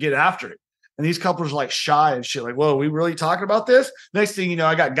 bro. Get after it. And these couples are like shy and shit. Like, whoa, we really talking about this? Next thing you know,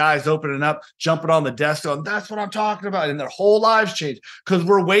 I got guys opening up, jumping on the desk going, that's what I'm talking about. And their whole lives change because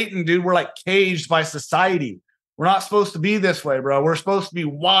we're waiting, dude. We're like caged by society. We're not supposed to be this way, bro. We're supposed to be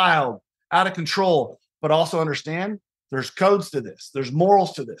wild, out of control, but also understand there's codes to this. There's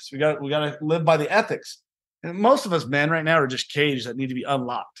morals to this. We got to live by the ethics. And most of us men right now are just caged that need to be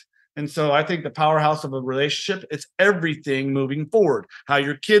unlocked. And so I think the powerhouse of a relationship, it's everything moving forward. How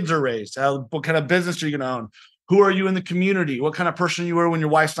your kids are raised, what kind of business are you going to own? Who are you in the community? What kind of person you are when your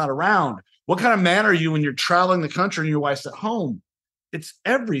wife's not around? What kind of man are you when you're traveling the country and your wife's at home? It's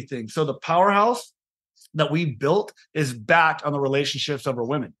everything. So the powerhouse that we built is backed on the relationships of our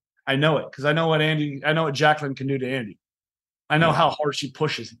women. I know it because I know what Jacqueline can do to Andy. I know how hard she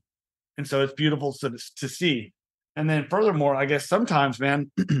pushes him. And so it's beautiful to see. And then furthermore, I guess sometimes,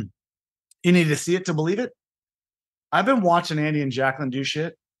 man, you need to see it to believe it. I've been watching Andy and Jacqueline do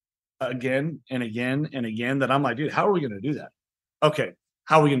shit again and again and again that I'm like, dude, how are we going to do that? Okay,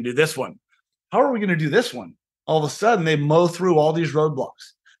 how are we going to do this one? How are we going to do this one? All of a sudden, they mow through all these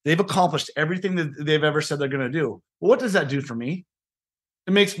roadblocks. They've accomplished everything that they've ever said they're going to do. Well, what does that do for me?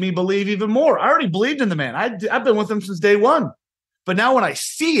 It makes me believe even more. I already believed in the man. I've been with him since day one. But now when I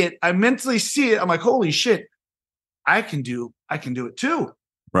see it, I mentally see it. I'm like, holy shit, I can do it too.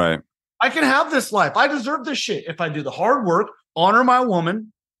 Right. I can have this life. I deserve this shit. If I do the hard work, honor my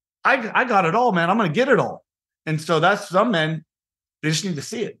woman, I got it all, man. I'm going to get it all. And so that's some men, they just need to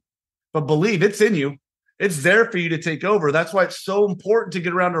see it. But believe it's in you. It's there for you to take over. That's why it's so important to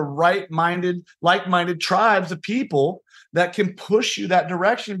get around a right-minded, like-minded tribes of people that can push you that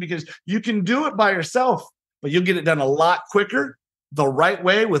direction, because you can do it by yourself, but you'll get it done a lot quicker, the right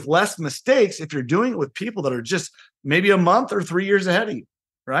way, with less mistakes if you're doing it with people that are just maybe a month or 3 years ahead of you,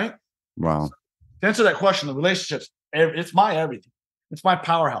 right? Wow. To answer that question, the relationships, it's my everything. It's my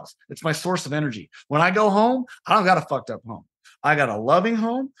powerhouse. It's my source of energy. When I go home, I don't got a fucked up home. I got a loving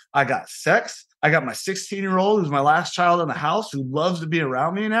home. I got sex. I got my 16-year-old, who's my last child in the house, who loves to be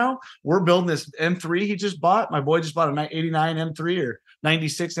around me now. We're building this M3 he just bought. My boy just bought an 89 M3 or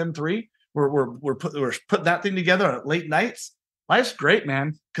 96 M3. We're putting that thing together at late nights. Life's great,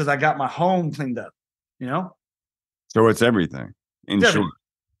 man, because I got my home cleaned up, you know? So it's everything, in short.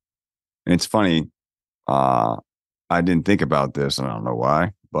 And it's funny. I didn't think about this, and I don't know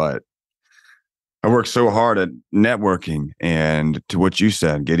why, but I work so hard at networking, and to what you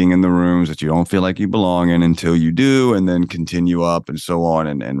said, getting in the rooms that you don't feel like you belong in until you do, and then continue up and so on,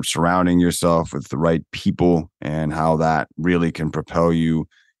 and surrounding yourself with the right people, and how that really can propel you.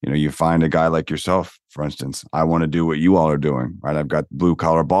 You know, you find a guy like yourself, for instance. I want to do what you all are doing, right? I've got the Blue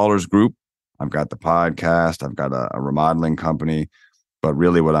Collar Ballers group. I've got the podcast. I've got a remodeling company. But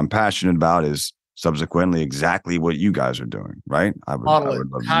really what I'm passionate about is subsequently exactly what you guys are doing, right? I would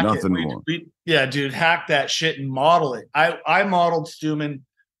love nothing more. Yeah, dude, hack that shit and model it. I modeled Stuman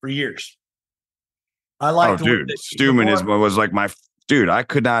for years. I like Stuman was like my dude.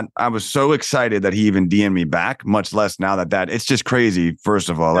 I was so excited that he even DM'd me back, much less now that it's just crazy. First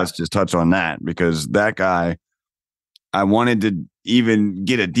of all, let's just touch on that, because that guy, I wanted to even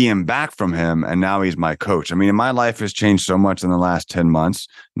get a DM back from him, and now he's my coach. I mean, my life has changed so much in the last 10 months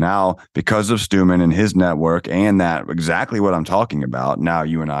now because of Stuman and his network, and that exactly what I'm talking about. Now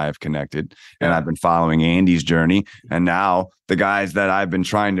you and I have connected, and I've been following Andy's journey, and now the guys that I've been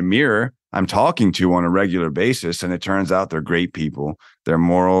trying to mirror, I'm talking to on a regular basis, and it turns out they're great people. Their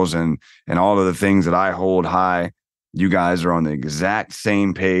morals and all of the things that I hold high, you guys are on the exact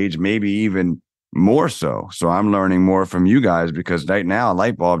same page, maybe even more so. So I'm learning more from you guys, because right now a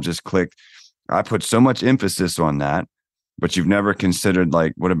light bulb just clicked. I put so much emphasis on that, but you've never considered,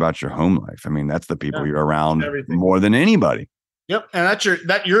 like, what about your home life? I mean, that's the people you're around more than anybody. Yep. And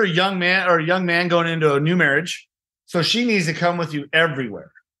you're a young man going into a new marriage. So she needs to come with you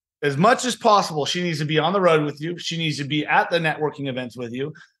everywhere. As much as possible, she needs to be on the road with you. She needs to be at the networking events with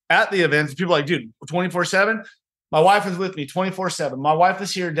you, at the events. People are like, dude, 24/7. My wife is with me 24/7. My wife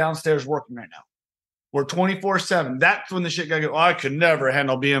is here downstairs working right now. We're 24/7. That's when the shit guy goes, I could never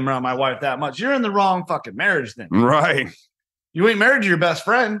handle being around my wife that much. You're in the wrong fucking marriage then. Right. You ain't married to your best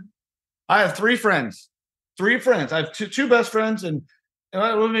friend. I have three friends. I have two best friends and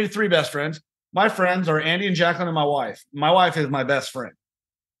maybe three best friends. My friends are Andy and Jacqueline and my wife. My wife is my best friend.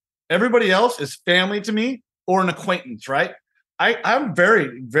 Everybody else is family to me or an acquaintance, right? I'm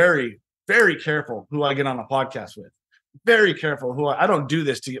very, very, very careful who I get on a podcast with. Very careful I don't do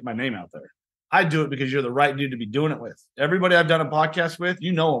this to get my name out there. I do it because you're the right dude to be doing it with. Everybody I've done a podcast with,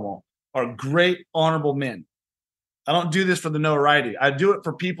 you know them all, are great, honorable men. I don't do this for the notoriety. I do it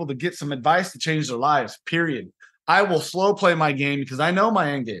for people to get some advice to change their lives, period. I will slow play my game because I know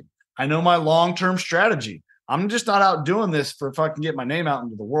my end game. I know my long-term strategy. I'm just not out doing this for fucking get my name out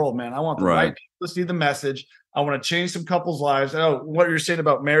into the world, man. I want the right people to see the message. I want to change some couples' lives. Oh, what you're saying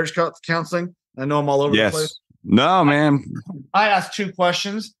about marriage counseling? I know I'm all over the place. No, man. I asked 2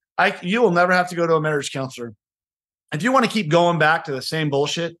 questions. You will never have to go to a marriage counselor. If you want to keep going back to the same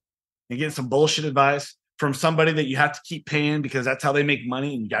bullshit and get some bullshit advice from somebody that you have to keep paying because that's how they make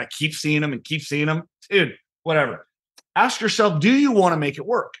money and you got to keep seeing them and keep seeing them, dude, whatever. Ask yourself, do you want to make it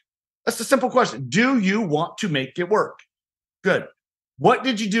work? That's the simple question. Do you want to make it work? Good. What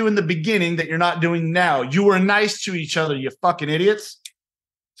did you do in the beginning that you're not doing now? You were nice to each other, you fucking idiots.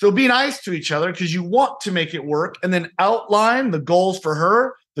 So be nice to each other because you want to make it work, and then outline the goals for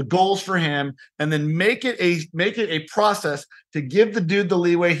her, the goals for him, and then make it a process to give the dude the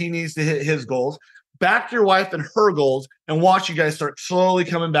leeway he needs to hit his goals, back your wife and her goals, and watch you guys start slowly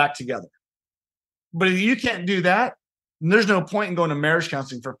coming back together. But if you can't do that, there's no point in going to marriage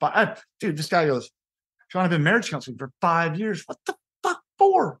counseling for 5. Dude, this guy goes, Shawn, I've been marriage counseling for 5 years. What the fuck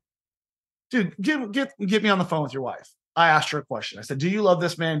for? Dude, get me on the phone with your wife. I asked her a question. I said, do you love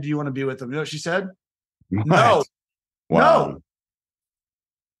this man? Do you want to be with him? You know what she said? What? No. Wow. No.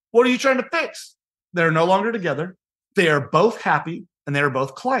 What are you trying to fix? They're no longer together. They are both happy and they are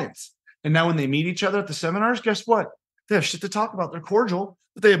both clients. And now when they meet each other at the seminars, guess what? They have shit to talk about. They're cordial,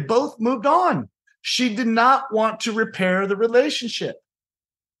 but they have both moved on. She did not want to repair the relationship.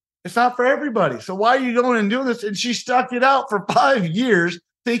 It's not for everybody. So why are you going and doing this? And she stuck it out for 5 years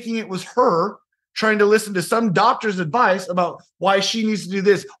thinking it was her trying to listen to some doctor's advice about why she needs to do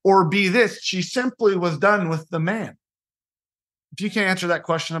this or be this. She simply was done with the man. If you can't answer that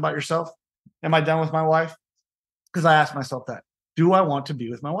question about yourself, am I done with my wife? Because I asked myself that. Do I want to be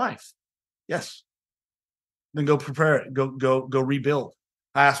with my wife? Yes. Then go prepare it. Go rebuild.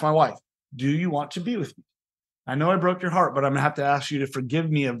 I asked my wife, do you want to be with me? I know I broke your heart, but I'm going to have to ask you to forgive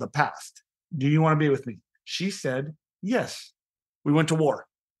me of the past. Do you want to be with me? She said, yes. We went to war.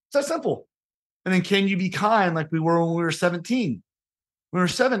 It's that simple. And then can you be kind like we were when we were 17? When we were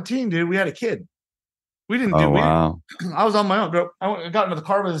 17, dude, we had a kid. We didn't do wow. I was on my own, bro. I got into the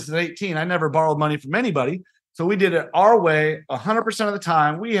car business at 18. I never borrowed money from anybody. So we did it our way 100% of the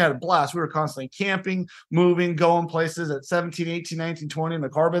time. We had a blast. We were constantly camping, moving, going places at 17, 18, 19, 20 in the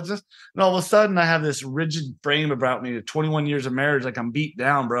car business. And all of a sudden, I have this rigid frame about me. 21 years of marriage, like I'm beat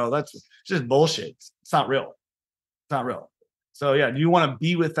down, bro. That's just bullshit. It's not real. It's not real. So, yeah, do you want to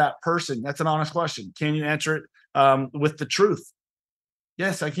be with that person? That's an honest question. Can you answer it with the truth?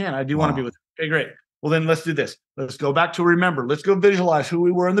 Yes, I can. I do want to be with them. Okay, great. Well, then let's do this. Let's go back to remember. Let's go visualize who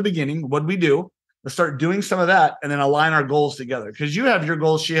we were in the beginning. What did we do? Let's start doing some of that and then align our goals together. Because you have your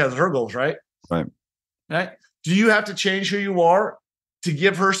goals, she has her goals, right? Right. Right. Do you have to change who you are to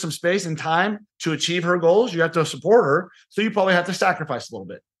give her some space and time to achieve her goals? You have to support her. So you probably have to sacrifice a little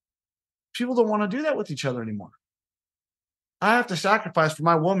bit. People don't want to do that with each other anymore. I have to sacrifice for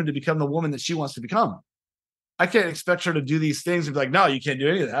my woman to become the woman that she wants to become. I can't expect her to do these things and be like, no, you can't do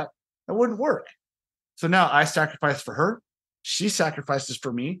any of that. That wouldn't work. So now I sacrifice for her. She sacrifices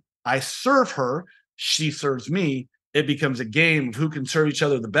for me. I serve her. She serves me. It becomes a game of who can serve each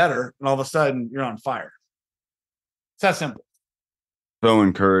other the better. And all of a sudden, you're on fire. It's that simple. So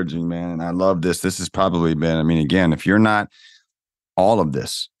encouraging, man. And I love this. This has probably been, I mean, again, if you're not, all of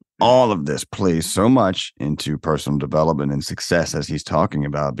this plays so much into personal development and success as he's talking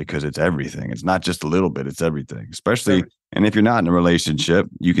about, because it's everything. It's not just a little bit, it's everything. Especially, and if you're not in a relationship,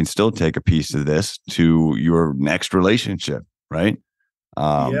 you can still take a piece of this to your next relationship, right?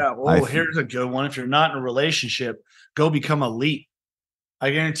 Here's a good one. If you're not in a relationship, go become elite.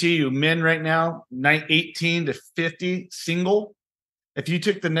 I guarantee you, men right now, 18 to 50, single, if you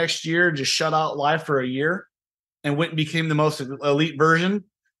took the next year and just shut out life for a year and went and became the most elite version,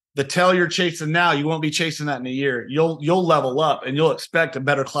 the tail you're chasing now, you won't be chasing that in a year. You'll level up and you'll expect a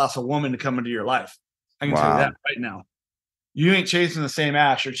better class of woman to come into your life. I can tell you that right now. You ain't chasing the same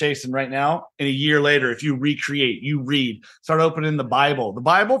ass you're chasing right now. And a year later, if you recreate, you read, start opening the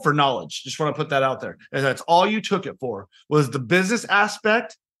Bible for knowledge. Just want to put that out there. And that's all you took it for, was the business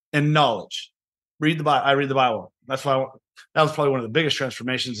aspect and knowledge. Read the Bible. I read the Bible. That's why that was probably one of the biggest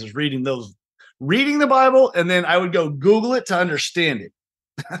transformations, is reading the Bible. And then I would go Google it to understand it.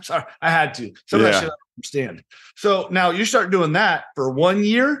 I'm sorry, I had to. Some of that shit I don't understand. So now you start doing that for 1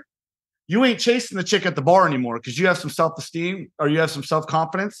 year. You ain't chasing the chick at the bar anymore because you have some self-esteem, or you have some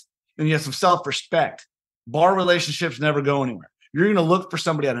self-confidence, and you have some self-respect. Bar relationships never go anywhere. You're going to look for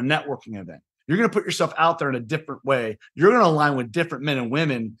somebody at a networking event. You're going to put yourself out there in a different way. You're going to align with different men and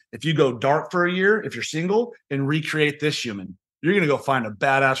women. If you go dark for a year, if you're single, and recreate this human, you're going to go find a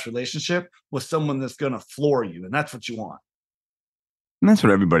badass relationship with someone that's going to floor you. And that's what you want. And that's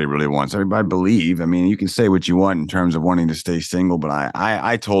what everybody really wants. Everybody believe. I mean, you can say what you want in terms of wanting to stay single, but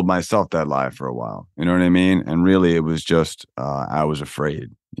I told myself that lie for a while. You know what I mean? And really, it was just I was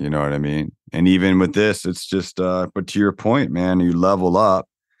afraid. You know what I mean? And even with this, it's just. But to your point, man, you level up,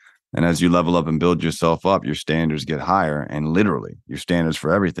 and as you level up and build yourself up, your standards get higher, and literally, your standards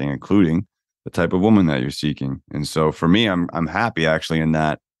for everything, including the type of woman that you're seeking. And so for me, I'm happy actually in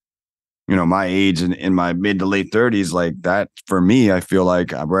that, my age and in my mid to late 30s, like that for me, I feel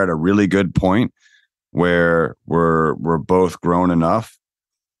like we're at a really good point where we're both grown enough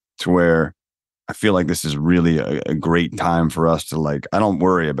to where I feel like this is really a great time for us to, like, I don't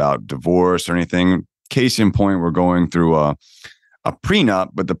worry about divorce or anything. Case in point, we're going through a prenup,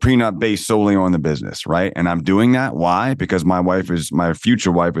 but the prenup based solely on the business, right? And I'm doing that. Why? Because my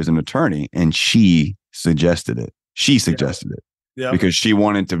future wife is an attorney, and she suggested it. She suggested it because she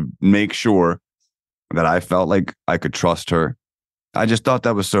wanted to make sure that I felt like I could trust her. I just thought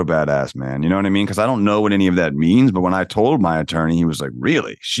that was so badass, man. You know what I mean? Because I don't know what any of that means. But when I told my attorney, he was like,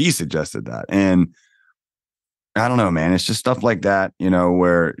 really? She suggested that. And I don't know, man. It's just stuff like that,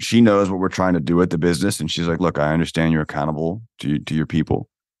 where she knows what we're trying to do at the business. And she's like, look, I understand you're accountable to your people.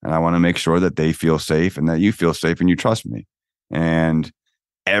 And I want to make sure that they feel safe and that you feel safe and you trust me. And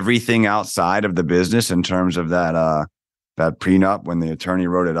everything outside of the business in terms of that prenup, when the attorney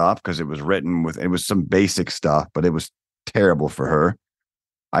wrote it up, because it was some basic stuff, but it was terrible for her.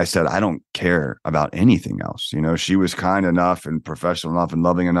 I said, I don't care about anything else. She was kind enough and professional enough and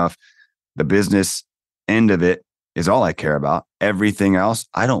loving enough. The business end of it is all I care about. Everything else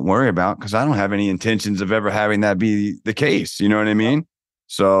I don't worry about because I don't have any intentions of ever having that be the case. You know what I mean?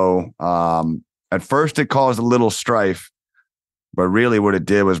 So at first it caused a little strife, but really what it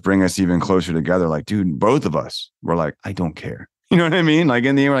did was bring us even closer together. Like, dude, both of us were like, I don't care. You know what I mean? Like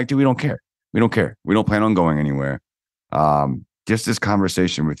in the end, we're like, dude, we don't care. We don't care. We don't plan on going anywhere. Just this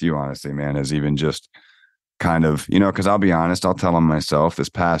conversation with you, honestly, man, has even just kind of, because I'll be honest, I'll tell on myself this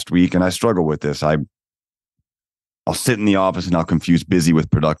past week, and I struggle with this. I'll sit in the office and I'll confuse busy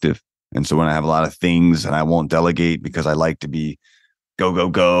with productive. And so when I have a lot of things and I won't delegate because I like to be go, go,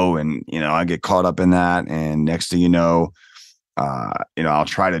 go. And, I get caught up in that. And next thing I'll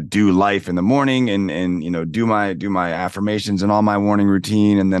try to do life in the morning and do my affirmations and all my morning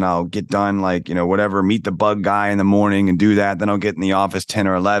routine. And then I'll get done, whatever, meet the bug guy in the morning and do that. Then I'll get in the office 10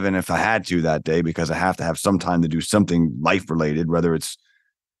 or 11 if I had to that day, because I have to have some time to do something life related, whether it's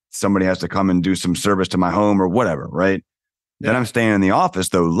somebody has to come and do some service to my home or whatever. Right. Yeah. Then I'm staying in the office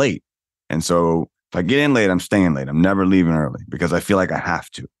though late. And so if I get in late, I'm staying late. I'm never leaving early because I feel like I have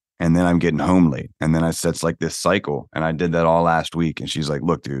to. And then I'm getting home late. And then it's like this cycle. And I did that all last week. And she's like,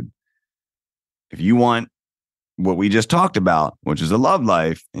 look, dude, if you want what we just talked about, which is a love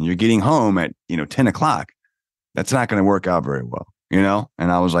life, and you're getting home at, 10 o'clock, that's not going to work out very well,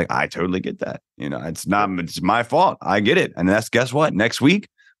 And I was like, I totally get that. It's my fault. I get it. And guess what? Next week,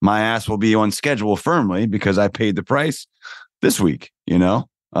 my ass will be on schedule firmly because I paid the price this week,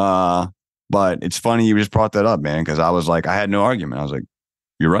 but it's funny you just brought that up, man, because I was like, I had no argument. I was like,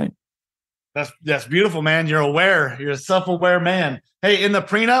 you're right. That's beautiful, man. You're aware. You're a self-aware man. Hey, in the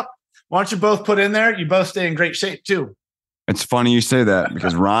prenup, why don't you both put in there? You both stay in great shape too. It's funny you say that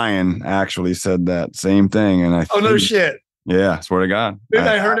because Ryan actually said that same thing. And no shit. Yeah, swear to God. Maybe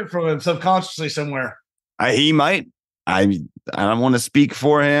I heard it from him subconsciously somewhere. He might. I don't want to speak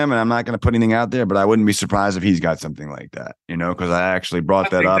for him, and I'm not going to put anything out there, but I wouldn't be surprised if he's got something like that, because I actually brought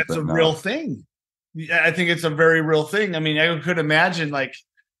that up. That's a real thing. I think it's a very real thing. I mean, I could imagine like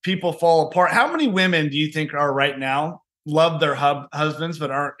people fall apart. How many women do you think are right now love their husbands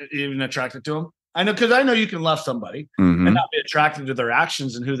but aren't even attracted to them? I know, because I know you can love somebody and not be attracted to their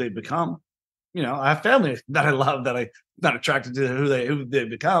actions and who they become. I have family that I love that I'm not attracted to who they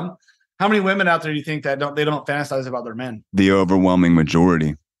become. How many women out there do you think that they don't fantasize about their men? The overwhelming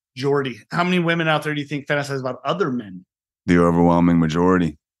majority. How many women out there do you think fantasize about other men? The overwhelming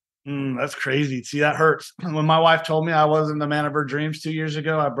majority. That's crazy. See, that hurts. When my wife told me I wasn't the man of her dreams 2 years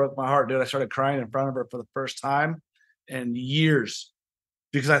ago, I broke my heart, dude. I started crying in front of her for the first time in years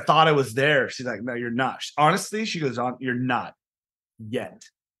because I thought I was there. She's like, no, you're not. Honestly, she goes on, you're not yet.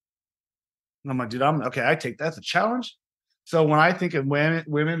 And I'm like, dude, okay. I take that as a challenge. So when I think of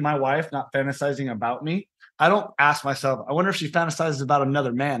women, my wife not fantasizing about me, I don't ask myself, I wonder if she fantasizes about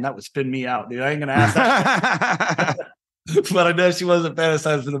another man. That would spin me out, dude. I ain't going to ask that. But I know she wasn't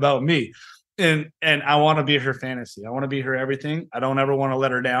fantasizing about me. And I want to be her fantasy. I want to be her everything. I don't ever want to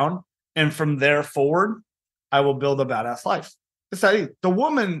let her down. And from there forward, I will build a badass life. It's that easy. The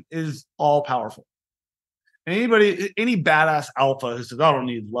woman is all powerful. Any badass alpha who says, I don't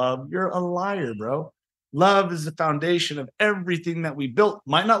need love, you're a liar, bro. Love is the foundation of everything that we built.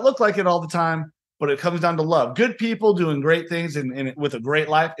 Might not look like it all the time, but it comes down to love. Good people doing great things and with a great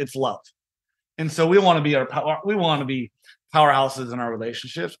life, it's love. And so we want to be powerhouses in our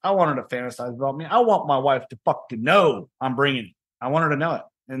relationships. I want her to fantasize about me. I want my wife to fucking know I'm bringing it. I want her to know it.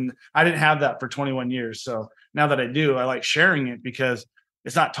 And I didn't have that for 21 years. So now that I do, I like sharing it because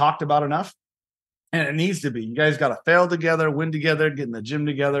it's not talked about enough. And it needs to be. You guys got to fail together, win together, get in the gym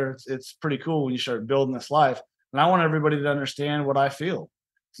together. It's pretty cool when you start building this life. And I want everybody to understand what I feel.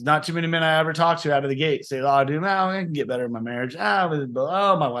 There's not too many men I ever talk to out of the gate say, "Oh, dude, I can get better in my marriage.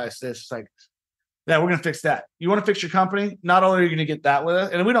 Oh, my wife's this." It's like, yeah, we're going to fix that. You want to fix your company? Not only are you going to get that with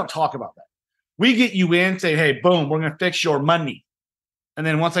it, and we don't talk about that. We get you in, say, "Hey, boom, we're going to fix your money." And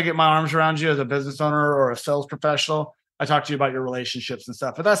then once I get my arms around you as a business owner or a sales professional, I talk to you about your relationships and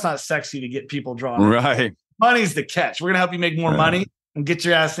stuff. But that's not sexy to get people drawn. Right. Money's the catch. We're going to help you make more money and get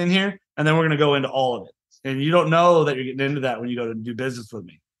your ass in here. And then we're going to go into all of it. And you don't know that you're getting into that when you go to do business with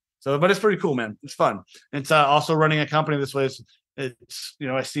me. So, but it's pretty cool, man. It's fun. It's also running a company this way. It's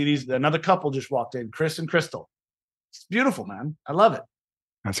I see these, another couple just walked in, Chris and Crystal. It's beautiful, man. I love it.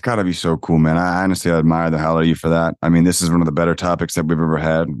 That's got to be so cool, man. I honestly admire the hell out of you for that. I mean, this is one of the better topics that we've ever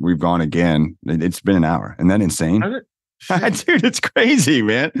had. We've gone again. It's been an hour. Isn't that insane? Dude, it's crazy,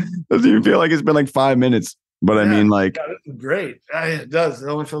 man. Doesn't even feel like it's been like 5 minutes. But I mean, like, this is great. It does. It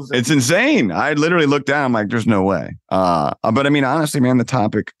only feels. It's insane. I literally looked down. I'm like, there's no way. But I mean, honestly, man, the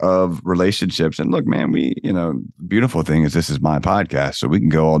topic of relationships, and look, man, beautiful thing is this is my podcast, so we can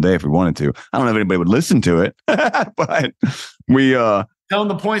go all day if we wanted to. I don't know if anybody would listen to it, but we tell them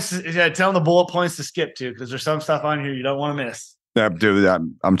the points. Yeah, tell them the bullet points to skip to, because there's some stuff on here you don't want to miss. Yeah, dude,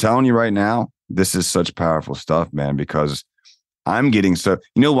 I'm telling you right now, this is such powerful stuff, man, because I'm getting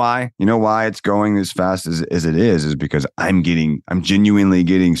why it's going as fast as it is because I'm genuinely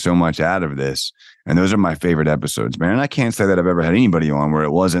getting so much out of this. And those are my favorite episodes, man. And I can't say that I've ever had anybody on where it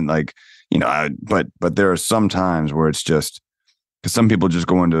wasn't like, but there are some times where it's just because some people just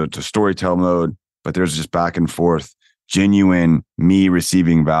go into storytell mode, but there's just back and forth, genuine me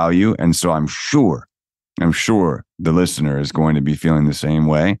receiving value. And so I'm sure the listener is going to be feeling the same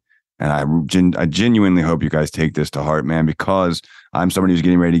way. And I genuinely hope you guys take this to heart, man, because I'm somebody who's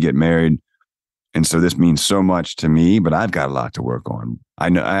getting ready to get married. And so this means so much to me, but I've got a lot to work on. I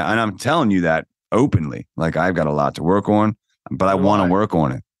know, and I'm telling you that openly, like I've got a lot to work on, but I want to work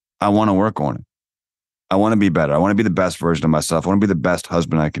on it. I want to work on it. I want to be better. I want to be the best version of myself. I want to be the best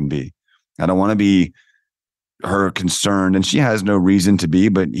husband I can be. I don't want to be her concerned, and she has no reason to be,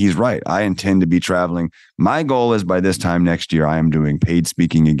 but he's right. I intend to be traveling. My goal is by this time next year, I am doing paid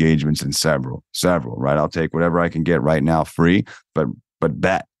speaking engagements in several, right? I'll take whatever I can get right now free, but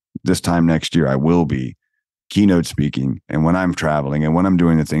bet this time next year, I will be keynote speaking. And when I'm traveling and when I'm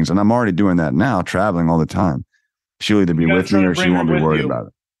doing the things, and I'm already doing that now, traveling all the time, she'll either be with me or she won't be worried about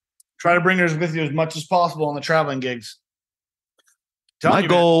it. Try to bring her with you as much as possible on the traveling gigs. My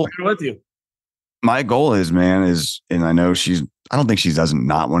goal with you. My goal is, man, and I know I don't think she doesn't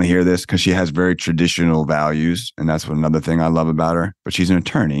not want to hear this because she has very traditional values. And that's another thing I love about her, but she's an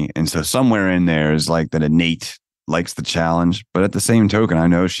attorney. And so somewhere in there is like that innate likes the challenge, but at the same token, I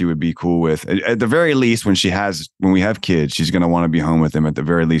know she would be cool with, at the very least, when we have kids, she's going to want to be home with them at the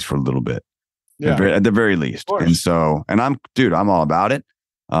very least for a little bit, at the very least. And so, and I'm all about it.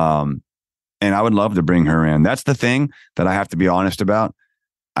 And I would love to bring her in. That's the thing that I have to be honest about.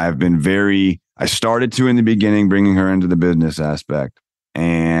 I started to in the beginning, bringing her into the business aspect,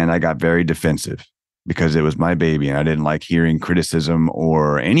 and I got very defensive because it was my baby and I didn't like hearing criticism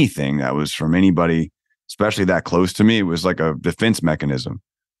or anything that was from anybody, especially that close to me. It was like a defense mechanism.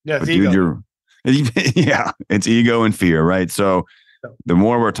 Yeah, but dude, it's ego and fear, right? So the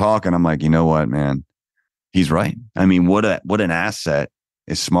more we're talking, I'm like, you know what, man, he's right. I mean, what an asset.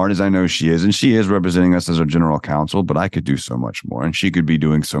 As smart as I know she is, and she is representing us as our general counsel, but I could do so much more, and she could be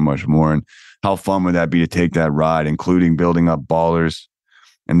doing so much more. And how fun would that be to take that ride, including building up ballers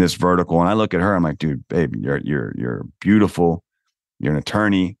in this vertical? And I look at her, I'm like, dude, babe, you're beautiful. You're an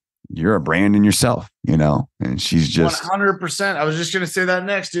attorney. You're a brand in yourself, And she's just 100%. I was just going to say that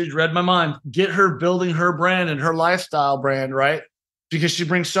next, dude. Read my mind. Get her building her brand and her lifestyle brand, right? Because she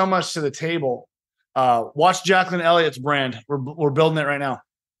brings so much to the table. Watch Jacqueline Elliott's brand. We're building it right now.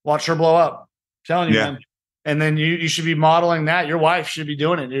 Watch her blow up. I'm telling you, man. And then you should be modeling that. Your wife should be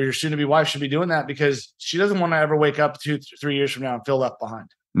doing it. Your soon-to-be wife should be doing that because she doesn't want to ever wake up 2-3 years from now and feel left behind.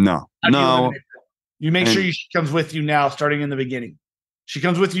 No. You make sure she comes with you now, starting in the beginning. She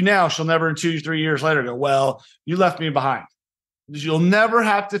cocomes with you now. She'll never in 2-3 years later go, well, you left me behind. You'll never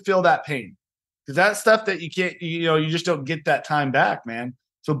have to feel that pain because that stuff that you can't, you just don't get that time back, man.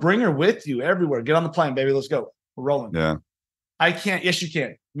 So bring her with you everywhere. Get on the plane, baby. Let's go. We're rolling. Yeah. I can't. Yes, you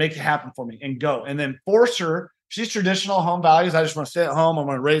can. Make it happen for me and go. And then force her. She's traditional home values. I just want to stay at home. I'm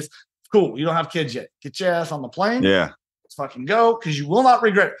going to raise. Cool. You don't have kids yet. Get your ass on the plane. Yeah. Let's fucking go because you will not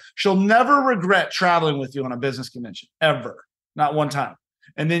regret. She'll never regret traveling with you on a business convention ever. Not one time.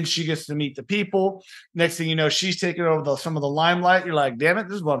 And then she gets to meet the people. Next thing you know, she's taking over some of the limelight. You're like, damn it,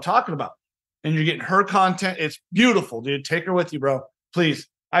 this is what I'm talking about. and you're getting her content. It's beautiful, dude. Take her with you, bro. Please.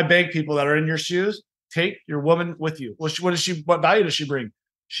 I beg people that are in your shoes, take your woman with you. What value does she bring?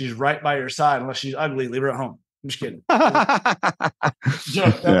 She's right by your side. Unless she's ugly, leave her at home. I'm just kidding.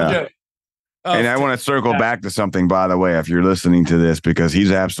 Joke. And I want to circle back to something, by the way, if you're listening to this, because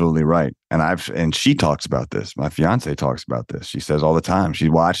he's absolutely right. And she talks about this. My fiance talks about this. She says all the time, she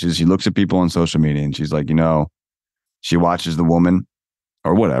looks at people on social media and she's like, she watches the woman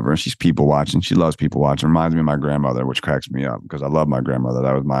or whatever. She's people watching. She loves people watching. Reminds me of my grandmother, which cracks me up because I love my grandmother.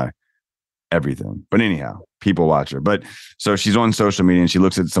 That was my everything. But anyhow, people watch her. But so she's on social media and she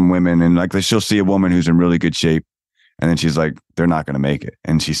looks at some women and like she'll see a woman who's in really good shape. And then she's like, they're not going to make it.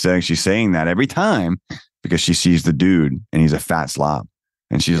 And she's saying that every time because she sees the dude and he's a fat slob.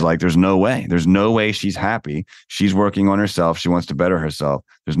 And she's like, there's no way she's happy. She's working on herself. She wants to better herself.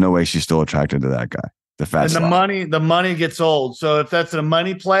 There's no way she's still attracted to that guy. The fat slob. The money gets old. So if that's a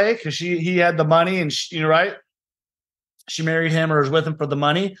money play, because he had the money and right? She married him or is with him for the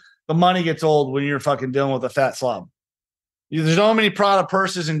money. The money gets old when you're fucking dealing with a fat slob. There's so many Prada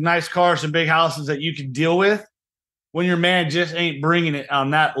purses and nice cars and big houses that you can deal with when your man just ain't bringing it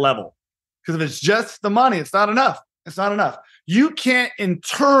on that level. Because if it's just the money, it's not enough. It's not enough. You can't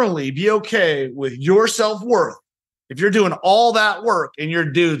internally be okay with your self-worth if you're doing all that work and your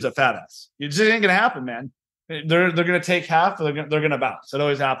dude's a fat ass. It just ain't going to happen, man. They're going to take half, or they're going to bounce. It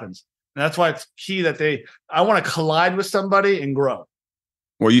always happens. And that's why it's key that I want to collide with somebody and grow.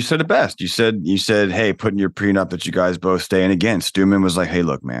 Well, you said it best. You said, hey, put in your prenup that you guys both stay. And again, Stuman was like, hey,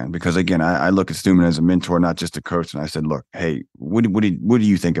 look, man, because again, I look at Stuman as a mentor, not just a coach. And I said, look, hey, what do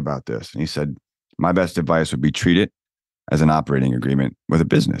you think about this? And he said, my best advice would be treat it as an operating agreement with a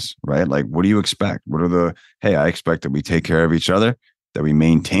business, right? Like, what do you expect? I expect that we take care of each other, that we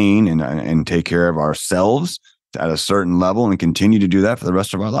maintain and take care of ourselves at a certain level and continue to do that for the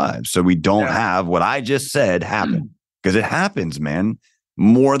rest of our lives. So we don't have what I just said happen, because it happens, man.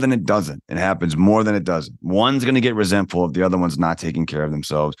 More than it doesn't. It happens more than it doesn't. One's going to get resentful if the other one's not taking care of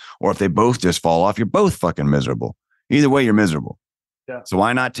themselves, or if they both just fall off, you're both fucking miserable. Either way, you're miserable. Yeah. So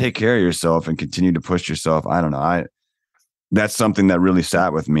why not take care of yourself and continue to push yourself? I don't know. That's something that really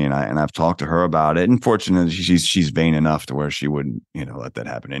sat with me, and I've talked to her about it. And fortunately, she's vain enough to where she wouldn't, let that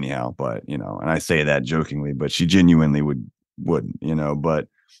happen anyhow. But and I say that jokingly, but she genuinely wouldn't. But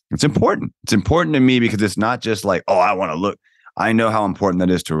it's important. It's important to me because it's not just like, oh, I want to look. I know how important that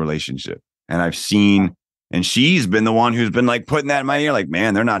is to a relationship. And I've seen, and she's been the one who's been like putting that in my ear, like,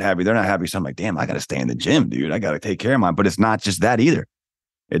 man, they're not happy. They're not happy. So I'm like, damn, I got to stay in the gym, dude. I got to take care of mine. But it's not just that either.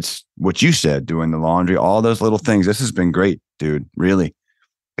 It's what you said, doing the laundry, all those little things. This has been great, dude, really.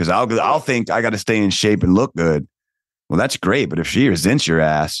 Because I'll think I got to stay in shape and look good. Well, that's great. But if she resents your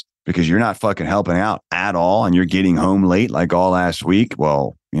ass because you're not fucking helping out at all and you're getting home late like all last week,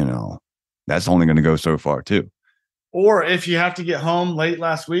 well, that's only going to go so far too. Or if you have to get home late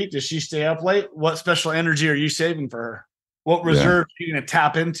last week, does she stay up late? What special energy are you saving for her? What reserve are you going to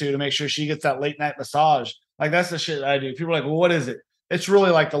tap into to make sure she gets that late night massage? Like, that's the shit I do. People are like, well, what is it? It's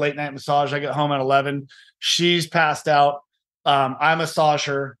really like the late night massage. I get home at 11. She's passed out. I massage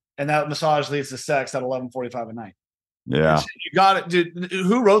her, and that massage leads to sex at 11:45 at night. Yeah. You got it, dude.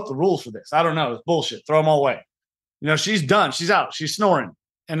 Who wrote the rules for this? I don't know. It's bullshit. Throw them all away. She's done. She's out. She's snoring.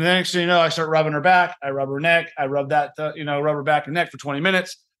 And the next thing you know, I start rubbing her back. I rub her neck. I rub that, rub her back and neck for 20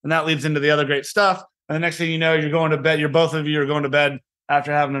 minutes. And that leads into the other great stuff. And the next thing you know, you're going to bed. Both of you are going to bed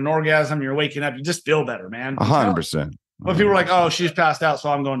after having an orgasm. You're waking up. You just feel better, man. 100%. Well, people are like, oh, she's passed out,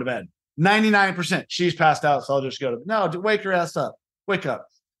 so I'm going to bed. 99%. She's passed out, so I'll just go to bed. No, wake her ass up. Wake up.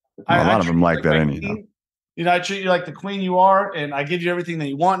 A lot of them like that anyhow. I treat you like the queen you are, and I give you everything that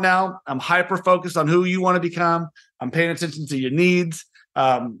you want now. I'm hyper-focused on who you want to become. I'm paying attention to your needs.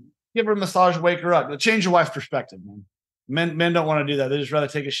 Give her a massage, wake her up. Change your wife's perspective, man. Men don't want to do that. They just rather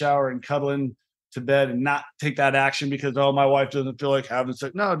take a shower and cuddle in to bed and not take that action because, oh, my wife doesn't feel like having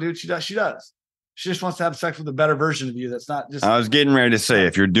sex. No, dude, she does. She does. She just wants to have sex with a better version of you. That's not just. I was getting ready to say,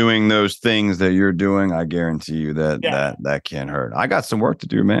 if you're doing those things that you're doing, I guarantee you that can't hurt. I got some work to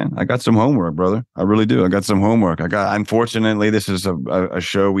do, man. I got some homework, brother. I really do. I got some homework. Unfortunately, this is a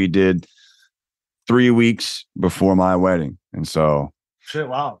show we did 3 weeks before my wedding. And so. Shit,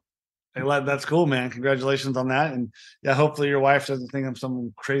 wow. Hey, that's cool, man. Congratulations on that. And yeah, hopefully your wife doesn't think I'm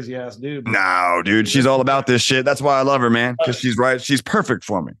some crazy ass dude. No, dude. She's all about this shit. That's why I love her, man. Because she's right. She's perfect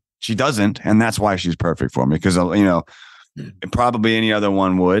for me. She doesn't. And that's why she's perfect for me. Because, probably any other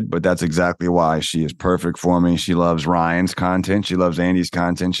one would, but that's exactly why she is perfect for me. She loves Ryan's content. She loves Andy's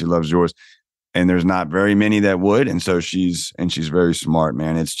content. She loves yours. And there's not very many that would. And so she's very smart,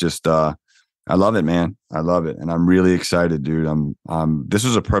 man. It's just, I love it, man. I love it. And I'm really excited, dude. This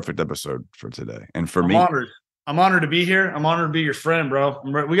was a perfect episode for today. And for me, honored. I'm honored to be here. I'm honored to be your friend, bro.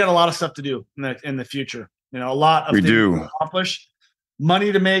 We got a lot of stuff to do in the future. You know, a lot of things to accomplish,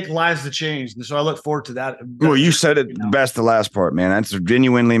 money to make, lives to change. And so I look forward to that. Well, you said it best, the last part, man. That's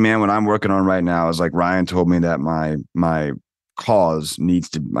genuinely, man, what I'm working on right now is like Ryan told me that my cause needs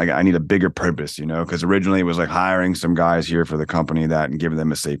to, like, I need a bigger purpose, you know, because originally it was like hiring some guys here for the company and giving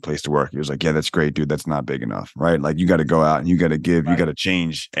them a safe place to work. He was like, yeah, that's great, dude. That's not big enough, right? Like, you got to go out and you got to give, you got to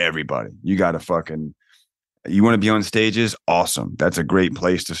change everybody. You got to you want to be on stages? Awesome. That's a great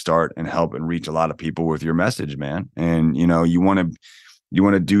place to start and help and reach a lot of people with your message, man. And, you know, you want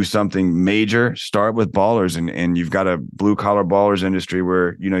to do something major, start with ballers, and you've got a blue collar ballers industry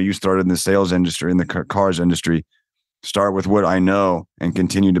where, you know, you started in the sales industry, in the cars industry. Start with what I know and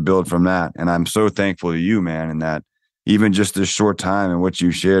continue to build from that. And I'm so thankful to you, man, and that even just this short time and what you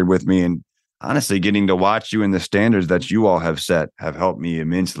shared with me, and honestly getting to watch you and the standards that you all have set have helped me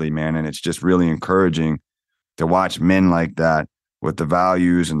immensely, man. And it's just really encouraging to watch men like that with the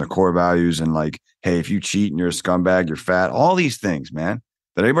values and the core values and like, hey, if you cheat and you're a scumbag, you're fat, all these things, man,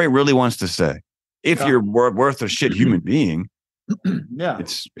 that everybody really wants to say. If you're worth a shit human being, yeah,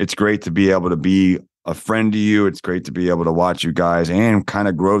 it's great to be able to be a friend to you. It's great to be able to watch you guys and kind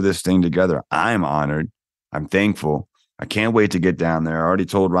of grow this thing together. I'm honored. I'm thankful. I can't wait to get down there. I already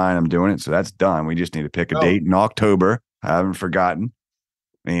told Ryan I'm doing it, so that's done. We just need to pick a date in October. I haven't forgotten.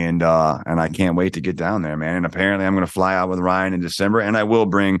 And I can't wait to get down there, man. And apparently I'm going to fly out with Ryan in December, and I will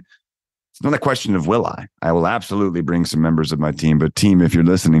bring, it's not a question of will I will absolutely bring some members of my team. But team, if you're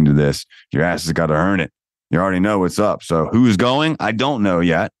listening to this, your ass has got to earn it. You already know what's up. So who's going? I don't know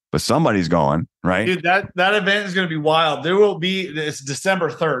yet, but somebody's going, right? Dude, that event is going to be wild. There will be, it's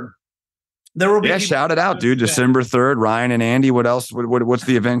December 3rd. There will be. Yeah, shout it out, dude. December 3rd, Ryan and Andy. What else? What's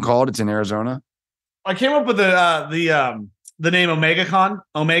the event called? It's in Arizona. I came up with the name OmegaCon.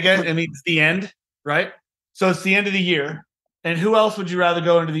 Omega, it means the end, right? So it's the end of the year. And who else would you rather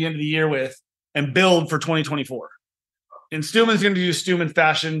go into the end of the year with and build for 2024? And Stuman's going to do Stuman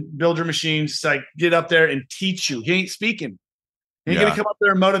fashion, build your machines, like get up there and teach you. He ain't speaking. He ain't going to come up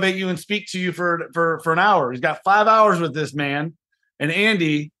there and motivate you and speak to you for an hour. He's got 5 hours with this man and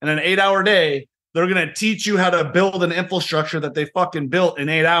Andy in an 8-hour day. They're going to teach you how to build an infrastructure that they fucking built in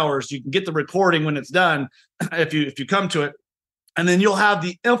 8 hours. You can get the recording when it's done if you come to it. And then you'll have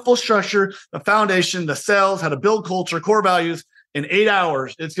the infrastructure, the foundation, the sales, how to build culture, core values in 8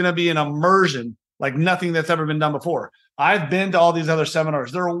 hours. It's going to be an immersion like nothing that's ever been done before. I've been to all these other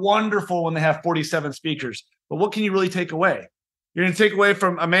seminars. They're wonderful when they have 47 speakers. But what can you really take away? You're going to take away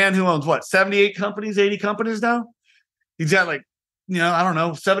from a man who owns what, 78 companies, 80 companies now? He's got like, you know, I don't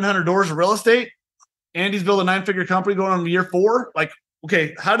know, 700 doors of real estate. Andy's built a 9-figure company going on year 4. Like,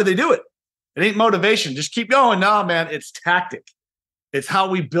 okay, how did they do it? It ain't motivation. Just keep going. No, man, it's tactic. It's how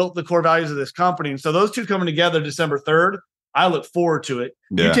we built the core values of this company. And so those two coming together December 3rd, I look forward to it.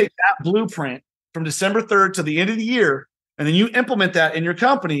 Yeah. You take that blueprint from December 3rd to the end of the year, and then you implement that in your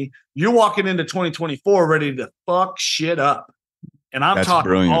company, you're walking into 2024 ready to fuck shit up. And I'm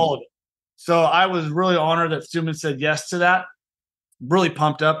talking all of it. So I was really honored that Stuman said yes to that. Really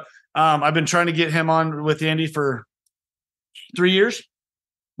pumped up. I've been trying to get him on with Andy for 3 years.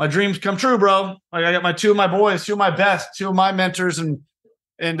 My dreams come true, bro. Like I got two of my boys, two of my best, two of my mentors and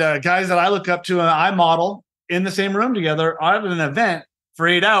guys that I look up to and I model in the same room together. I have an event for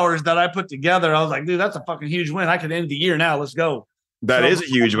 8 hours that I put together. I was like, dude, that's a fucking huge win. I could end the year now. Let's go. That is a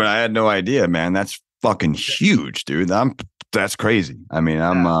huge win. I had no idea, man. That's fucking huge, dude. That's crazy. I mean,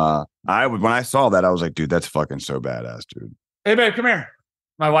 when I saw that, I was like, dude, that's fucking so badass, dude. Hey, babe, come here.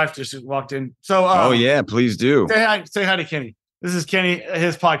 My wife just walked in. So, oh yeah, please do. Say hi to Kenny. This is Kenny,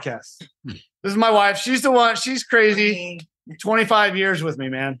 his podcast. This is my wife. She's the one. She's crazy. 25 years with me,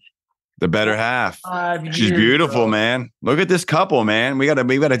 man. The better half. She's beautiful, man. Look at this couple, man. We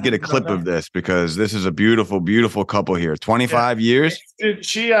gotta get a clip of this because this is a beautiful, beautiful couple here. 25 years. Dude,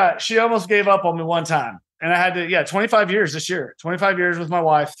 she almost gave up on me one time. And I had to, 25 years this year. 25 years with my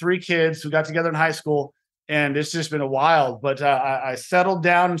wife, 3 kids who got together in high school. And it's just been a wild, but I settled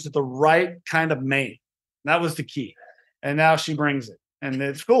down into the right kind of mate. That was the key. And now she brings it. And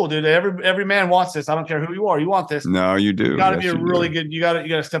it's cool, dude. Every man wants this. I don't care who you are. You want this. No, you do. You got to be a really good. You got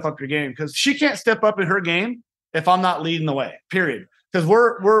to step up your game because she can't step up in her game if I'm not leading the way. Period. Because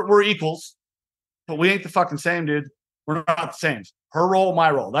we're equals, but we ain't the fucking same, dude. We're not the same. Her role, my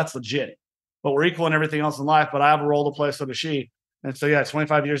role. That's legit. But we're equal in everything else in life. But I have a role to play, so does she. And so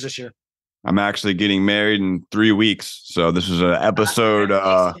 25 years this year. I'm actually getting married in 3 weeks. So this is an episode.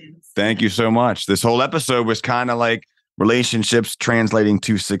 Thank you so much. This whole episode was kind of like relationships translating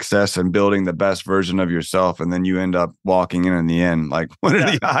to success and building the best version of yourself, and then you end up walking in the end. Like, what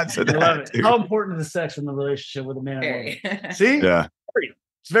are the odds of I love that? it. Dude? How important is sex in the relationship with a man and woman? See? Yeah.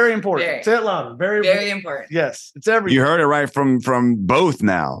 It's very important. Very. Say it louder. Very, Very important. Yes, it's everything. You heard it right from both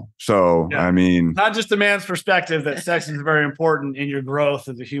now. So, Yeah. I mean, Not just a man's perspective that sex is very important in your growth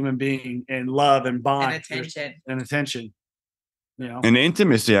as a human being and love and bond And attention. and attention. You know, and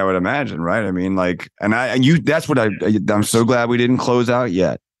intimacy, I would imagine, right? I mean, like, that's what I'm so glad we didn't close out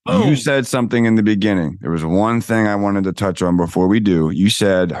yet. Boom. You said something in the beginning. There was one thing I wanted to touch on before we do. You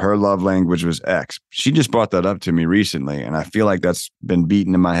said her love language was X. She just brought that up to me recently, and I feel like that's been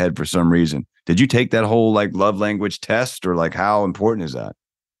beaten in my head for some reason. Did you take that whole like love language test, or like how important is that?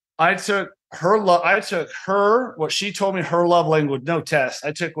 I took what she told me her love language, no test.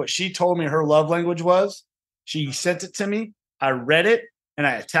 I took what she told me her love language was. She sent it to me. I read it and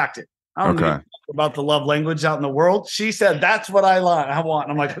I attacked it. I don't know about the love language out in the world. She said, that's what I want.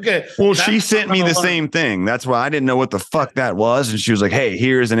 And I'm like, okay. Well, she sent me the same thing. That's why I didn't know what the fuck that was. And she was like, hey,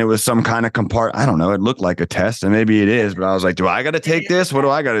 and it was some kind of I don't know. It looked like a test, and maybe it is, but I was like, do I got to take this? What do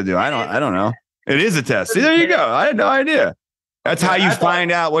I got to do? I don't know. It is a test. See, there you go. I had no idea. That's how you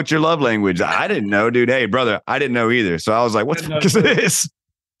find out what your love language. I didn't know, dude. Hey, brother, I didn't know either. So I was like, what the fuck is this?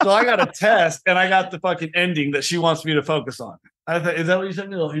 So I got a test and I got the fucking ending that she wants me to focus on. I thought, is that what you said?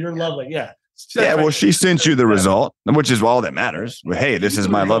 No, you're lovely. Yeah. Yeah, well, she sent you the result, which is all that matters. But hey, this is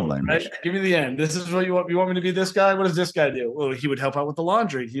my love language. Right? Give me the end. This is what you want. You want me to be this guy? What does this guy do? Well, he would help out with the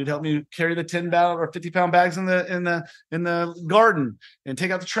laundry. He would help me carry the 10-pound or 50-pound bags in the garden and take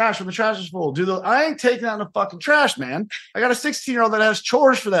out the trash when the trash is full. I ain't taking out the fucking trash, man. I got a 16-year-old that has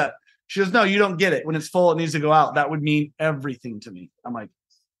chores for that. She goes, no, you don't get it. When it's full, it needs to go out. That would mean everything to me. I'm like,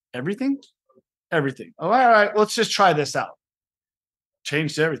 everything? Everything. Oh, all right. Let's just try this out.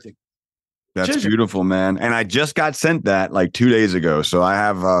 Changed everything. That's beautiful, man. And I just got sent that like 2 days ago. So I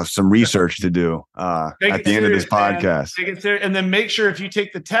have some research to do at the end of this podcast. Take it serious. And then make sure if you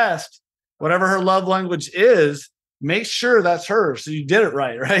take the test, whatever her love language is, make sure that's her. So you did it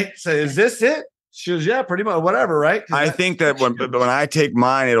right? So is this it? She goes, yeah, pretty much, whatever, right? I think that when I take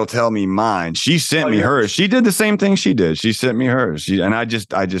mine, it'll tell me mine. She sent me hers. She did the same thing she did. She sent me hers. And I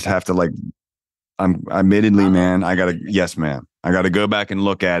just have to like, admittedly, man, yes, ma'am. I got to go back and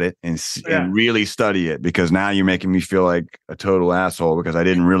look at it and really study it, because now you're making me feel like a total asshole because I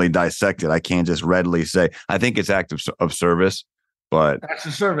didn't really dissect it. I can't just readily say. I think it's act of service, but acts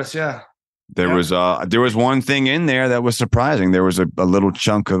of service, yeah. There was one thing in there that was surprising. There was a little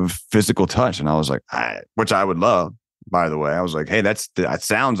chunk of physical touch, and I was like, which I would love. By the way, I was like, hey, that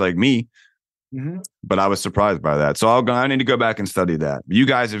sounds like me. Mm-hmm. But I was surprised by that, so I need to go back and study that. You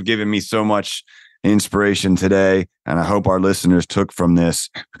guys have given me so much inspiration today, and I hope our listeners took from this,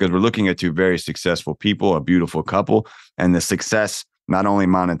 because we're looking at two very successful people, a beautiful couple, and the success not only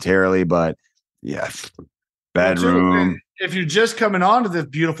monetarily, but bedroom. If you're just coming on to this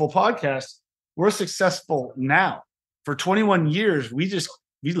beautiful podcast, we're successful now. For 21 years, we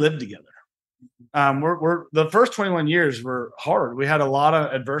lived together. We're the first 21 years were hard. We had a lot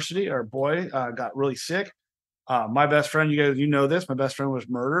of adversity. Our boy got really sick. My best friend, you know this, my best friend was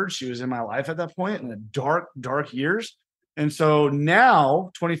murdered. She was in my life at that point in the dark, dark years. And so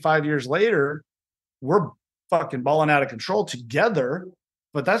now, 25 years later, we're fucking balling out of control together.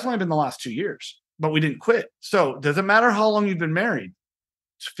 But that's only been the last 2 years. But we didn't quit. So it doesn't matter how long you've been married.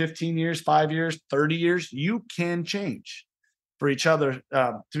 It's 15 years, 5 years, 30 years. You can change for each other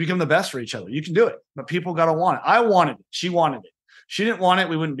to become the best for each other. You can do it. But people got to want it. I wanted it. She wanted it. She didn't want it.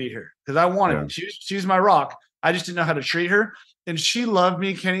 We wouldn't be here because I wanted it. She's my rock. I just didn't know how to treat her. And she loved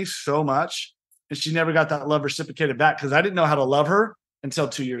me, Kenny, so much. And she never got that love reciprocated back because I didn't know how to love her until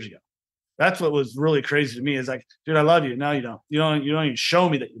 2 years ago. That's what was really crazy to me is like, dude, I love you. No, you don't. You don't even show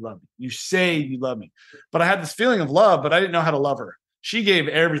me that you love me. You say you love me. But I had this feeling of love, but I didn't know how to love her. She gave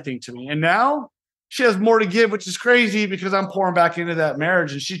everything to me. And now she has more to give, which is crazy because I'm pouring back into that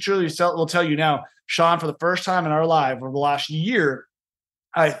marriage. And she truly will tell you now, Shawn, for the first time in our life over the last year,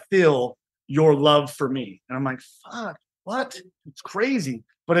 I feel your love for me. And I'm like, fuck, what? It's crazy,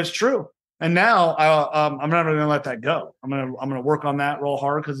 but it's true. And now I'm never going to let that go. I'm going to work on that real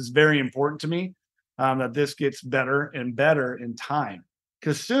hard because it's very important to me that this gets better and better in time.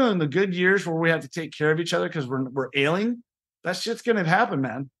 Because soon the good years where we have to take care of each other because we're ailing, that shit's going to happen,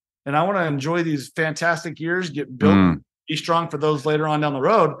 man. And I want to enjoy these fantastic years, get built, be strong for those later on down the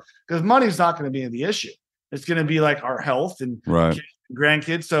road because money's not going to be the issue. It's going to be like our health and kids and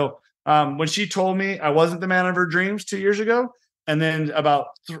grandkids. So when she told me I wasn't the man of her dreams 2 years ago, and then about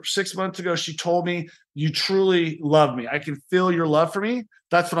 6 months ago, she told me, you truly love me. I can feel your love for me.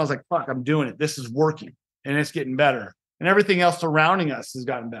 That's when I was like, fuck, I'm doing it. This is working and it's getting better. and everything else surrounding us has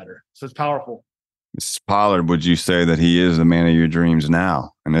gotten better. So it's powerful. Mrs. Pollard, would you say that he is the man of your dreams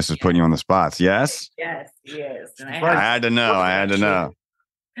now? And this is putting you on the spots. Yes? Yes, he is. And I had to know. I had to know.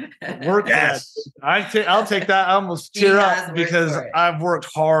 Work Yes. I'll take that. I almost He tear has up worked because for it. I've worked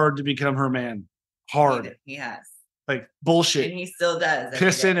hard to become her man. Hard. He has. Like And bullshit. he still does. every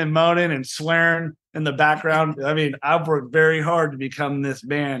Pissing day. and moaning and swearing in the background. I mean, I've worked very hard to become this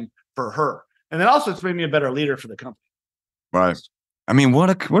man for her. And then also it's made me a better leader for the company. Right. I mean, what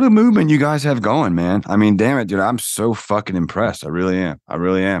a movement you guys have going, man. I mean, damn it, dude. I'm so fucking impressed. I really am. I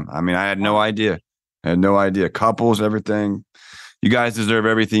really am. I mean, I had no idea. Couples, everything. You guys deserve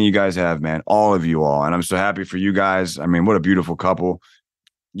everything you guys have, man. All of you all. And I'm so happy for you guys. I mean, what a beautiful couple.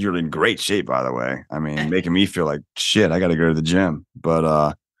 You're in great shape, by the way. I mean, making me feel like shit. I got to go to the gym.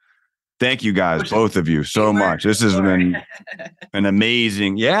 But thank you guys, both of you, so much. This has been an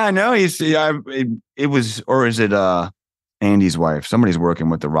amazing. Yeah, I know. It was, or is it Andy's wife? Somebody's working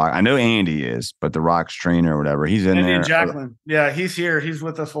with The Rock. I know Andy is, but The Rock's trainer or whatever. He's in Andy there. and Jacqueline. Yeah, he's here. He's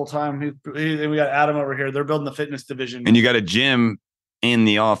with us full time. And we got Adam over here. They're building the fitness division. And you got a gym in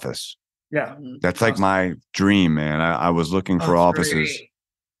the office. Yeah. That's like my dream, man. I was looking for offices. Great.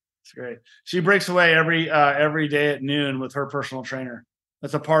 It's great. She breaks away every day at noon with her personal trainer.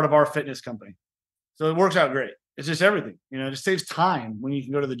 That's a part of our fitness company. So it works out great. It's just everything. It just saves time when you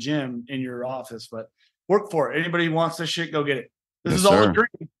can go to the gym in your office, but work for it. Anybody who wants this shit, go get it. This is all a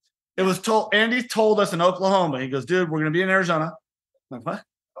dream. It was told, Andy told us in Oklahoma, he goes, dude, we're going to be in Arizona. I'm like, what?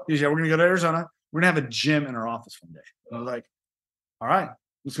 He goes, yeah, we're going to go to Arizona. We're going to have a gym in our office one day. And I was like, all right,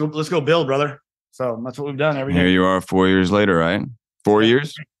 let's go build, brother. So that's what we've done every day. Here you are 4 years later, right? 4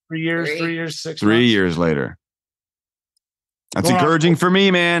 years? 3 years, Three. 3 years, 6 3 months. years later. That's Going on. encouraging for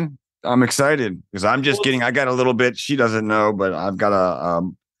me, man. I'm excited because I'm just getting, I got a little bit, she doesn't know, but I've got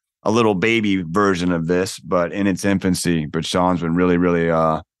a little baby version of this, but in its infancy. But Shawn's been really, really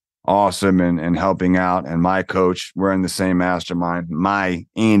awesome and helping out. And my coach, we're in the same mastermind. My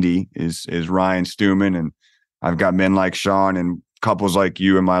Andy is Ryan Stewman. And I've got men like Shawn and couples like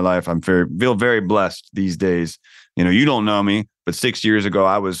you in my life. Feel very blessed these days. You don't know me, but 6 years ago,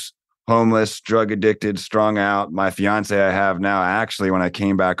 I was homeless, drug addicted, strung out. My fiance I have now, actually, when I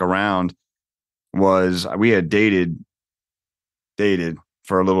came back around, we had dated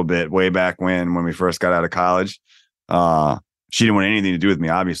for a little bit way back when we first got out of college. She didn't want anything to do with me,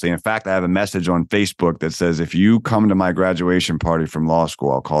 obviously. In fact, I have a message on Facebook that says, if you come to my graduation party from law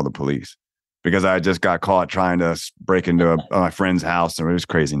school, I'll call the police, because I just got caught trying to break into my friend's house, and it was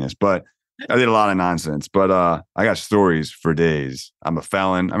craziness. But I did a lot of nonsense, but I got stories for days. I'm a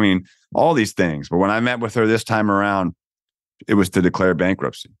felon. I mean, all these things. But when I met with her this time around, it was to declare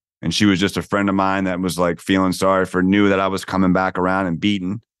bankruptcy. And she was just a friend of mine that was like feeling sorry knew that I was coming back around and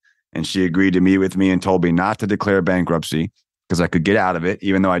beaten. And she agreed to meet with me and told me not to declare bankruptcy because I could get out of it,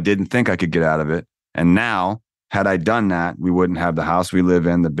 even though I didn't think I could get out of it. And now, had I done that, we wouldn't have the house we live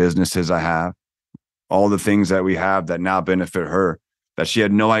in, the businesses I have, all the things that we have that now benefit her, that she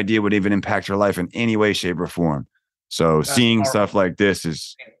had no idea would even impact her life in any way, shape, or form. So That's seeing powerful. stuff like this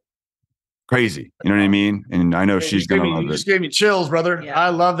is crazy. You know what I mean? And I know she's going to love You it. just gave me chills, brother. Yeah. I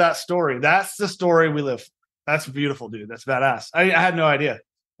love that story. That's the story we live. That's beautiful, dude. That's badass. I had no idea.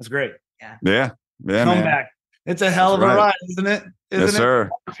 That's great. Yeah. Come Man. back. It's a hell of That's a right. ride, isn't it? Isn't Yes, it? sir.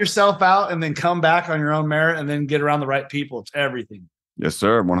 Put yourself out and then come back on your own merit and then get around the right people. It's everything. Yes,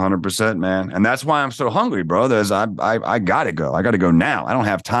 sir. 100%, man. And that's why I'm so hungry, bro. I got to go. I got to go now. I don't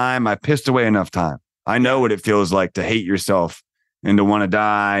have time. I pissed away enough time. I know what it feels like to hate yourself and to want to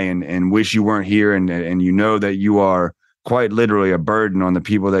die and wish you weren't here. And you know that you are quite literally a burden on the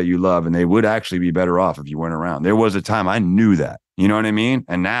people that you love. And they would actually be better off if you weren't around. There was a time I knew that. You know what I mean?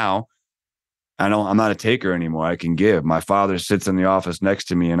 And now I'm not a taker anymore. I can give. My father sits in the office next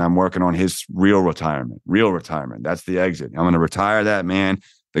to me and I'm working on his real retirement. That's the exit. I'm going to retire that man.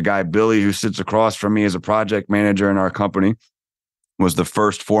 The guy, Billy, who sits across from me as a project manager in our company, was the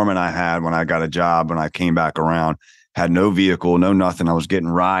first foreman I had when I got a job, when I came back around, had no vehicle, no nothing. I was getting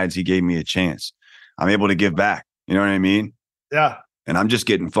rides. He gave me a chance. I'm able to give back. You know what I mean? Yeah. And I'm just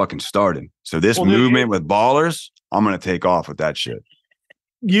getting fucking started. So this Well, dude, movement with ballers, I'm going to take off with that shit.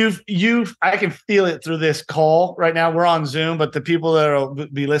 I can feel it through this call right now. We're on Zoom, but the people that will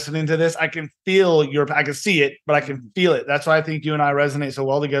be listening to this, I can feel I can see it, but I can feel it. That's why I think you and I resonate so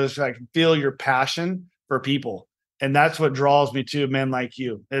well together. So I can feel your passion for people. And that's what draws me to men like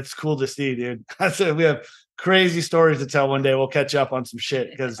you. It's cool to see, dude. We have crazy stories to tell one day. We'll catch up on some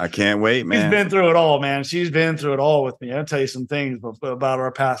shit because I can't wait, man. she's been through it all, man. She's been through it all with me. I'll tell you some things about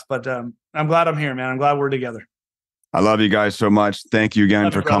our past, but I'm glad I'm here, man. I'm glad we're together. I love you guys so much. Thank you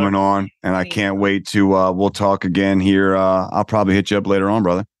again for coming on. And I can't wait to, we'll talk again here. I'll probably hit you up later on,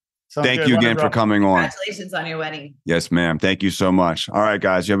 brother. Thank you again for coming on. Congratulations on your wedding. Yes, ma'am. Thank you so much. All right,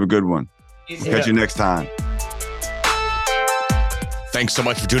 guys. You have a good one. Catch you next time. Thanks so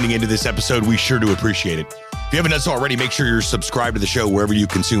much for tuning into this episode. We sure do appreciate it. If you haven't done so already, make sure you're subscribed to the show wherever you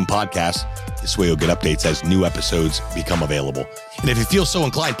consume podcasts. This way you'll get updates as new episodes become available. And if you feel so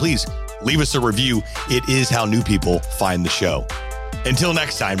inclined, please leave us a review. It is how new people find the show. Until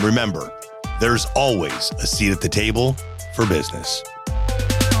next time, remember, there's always a seat at the table for business.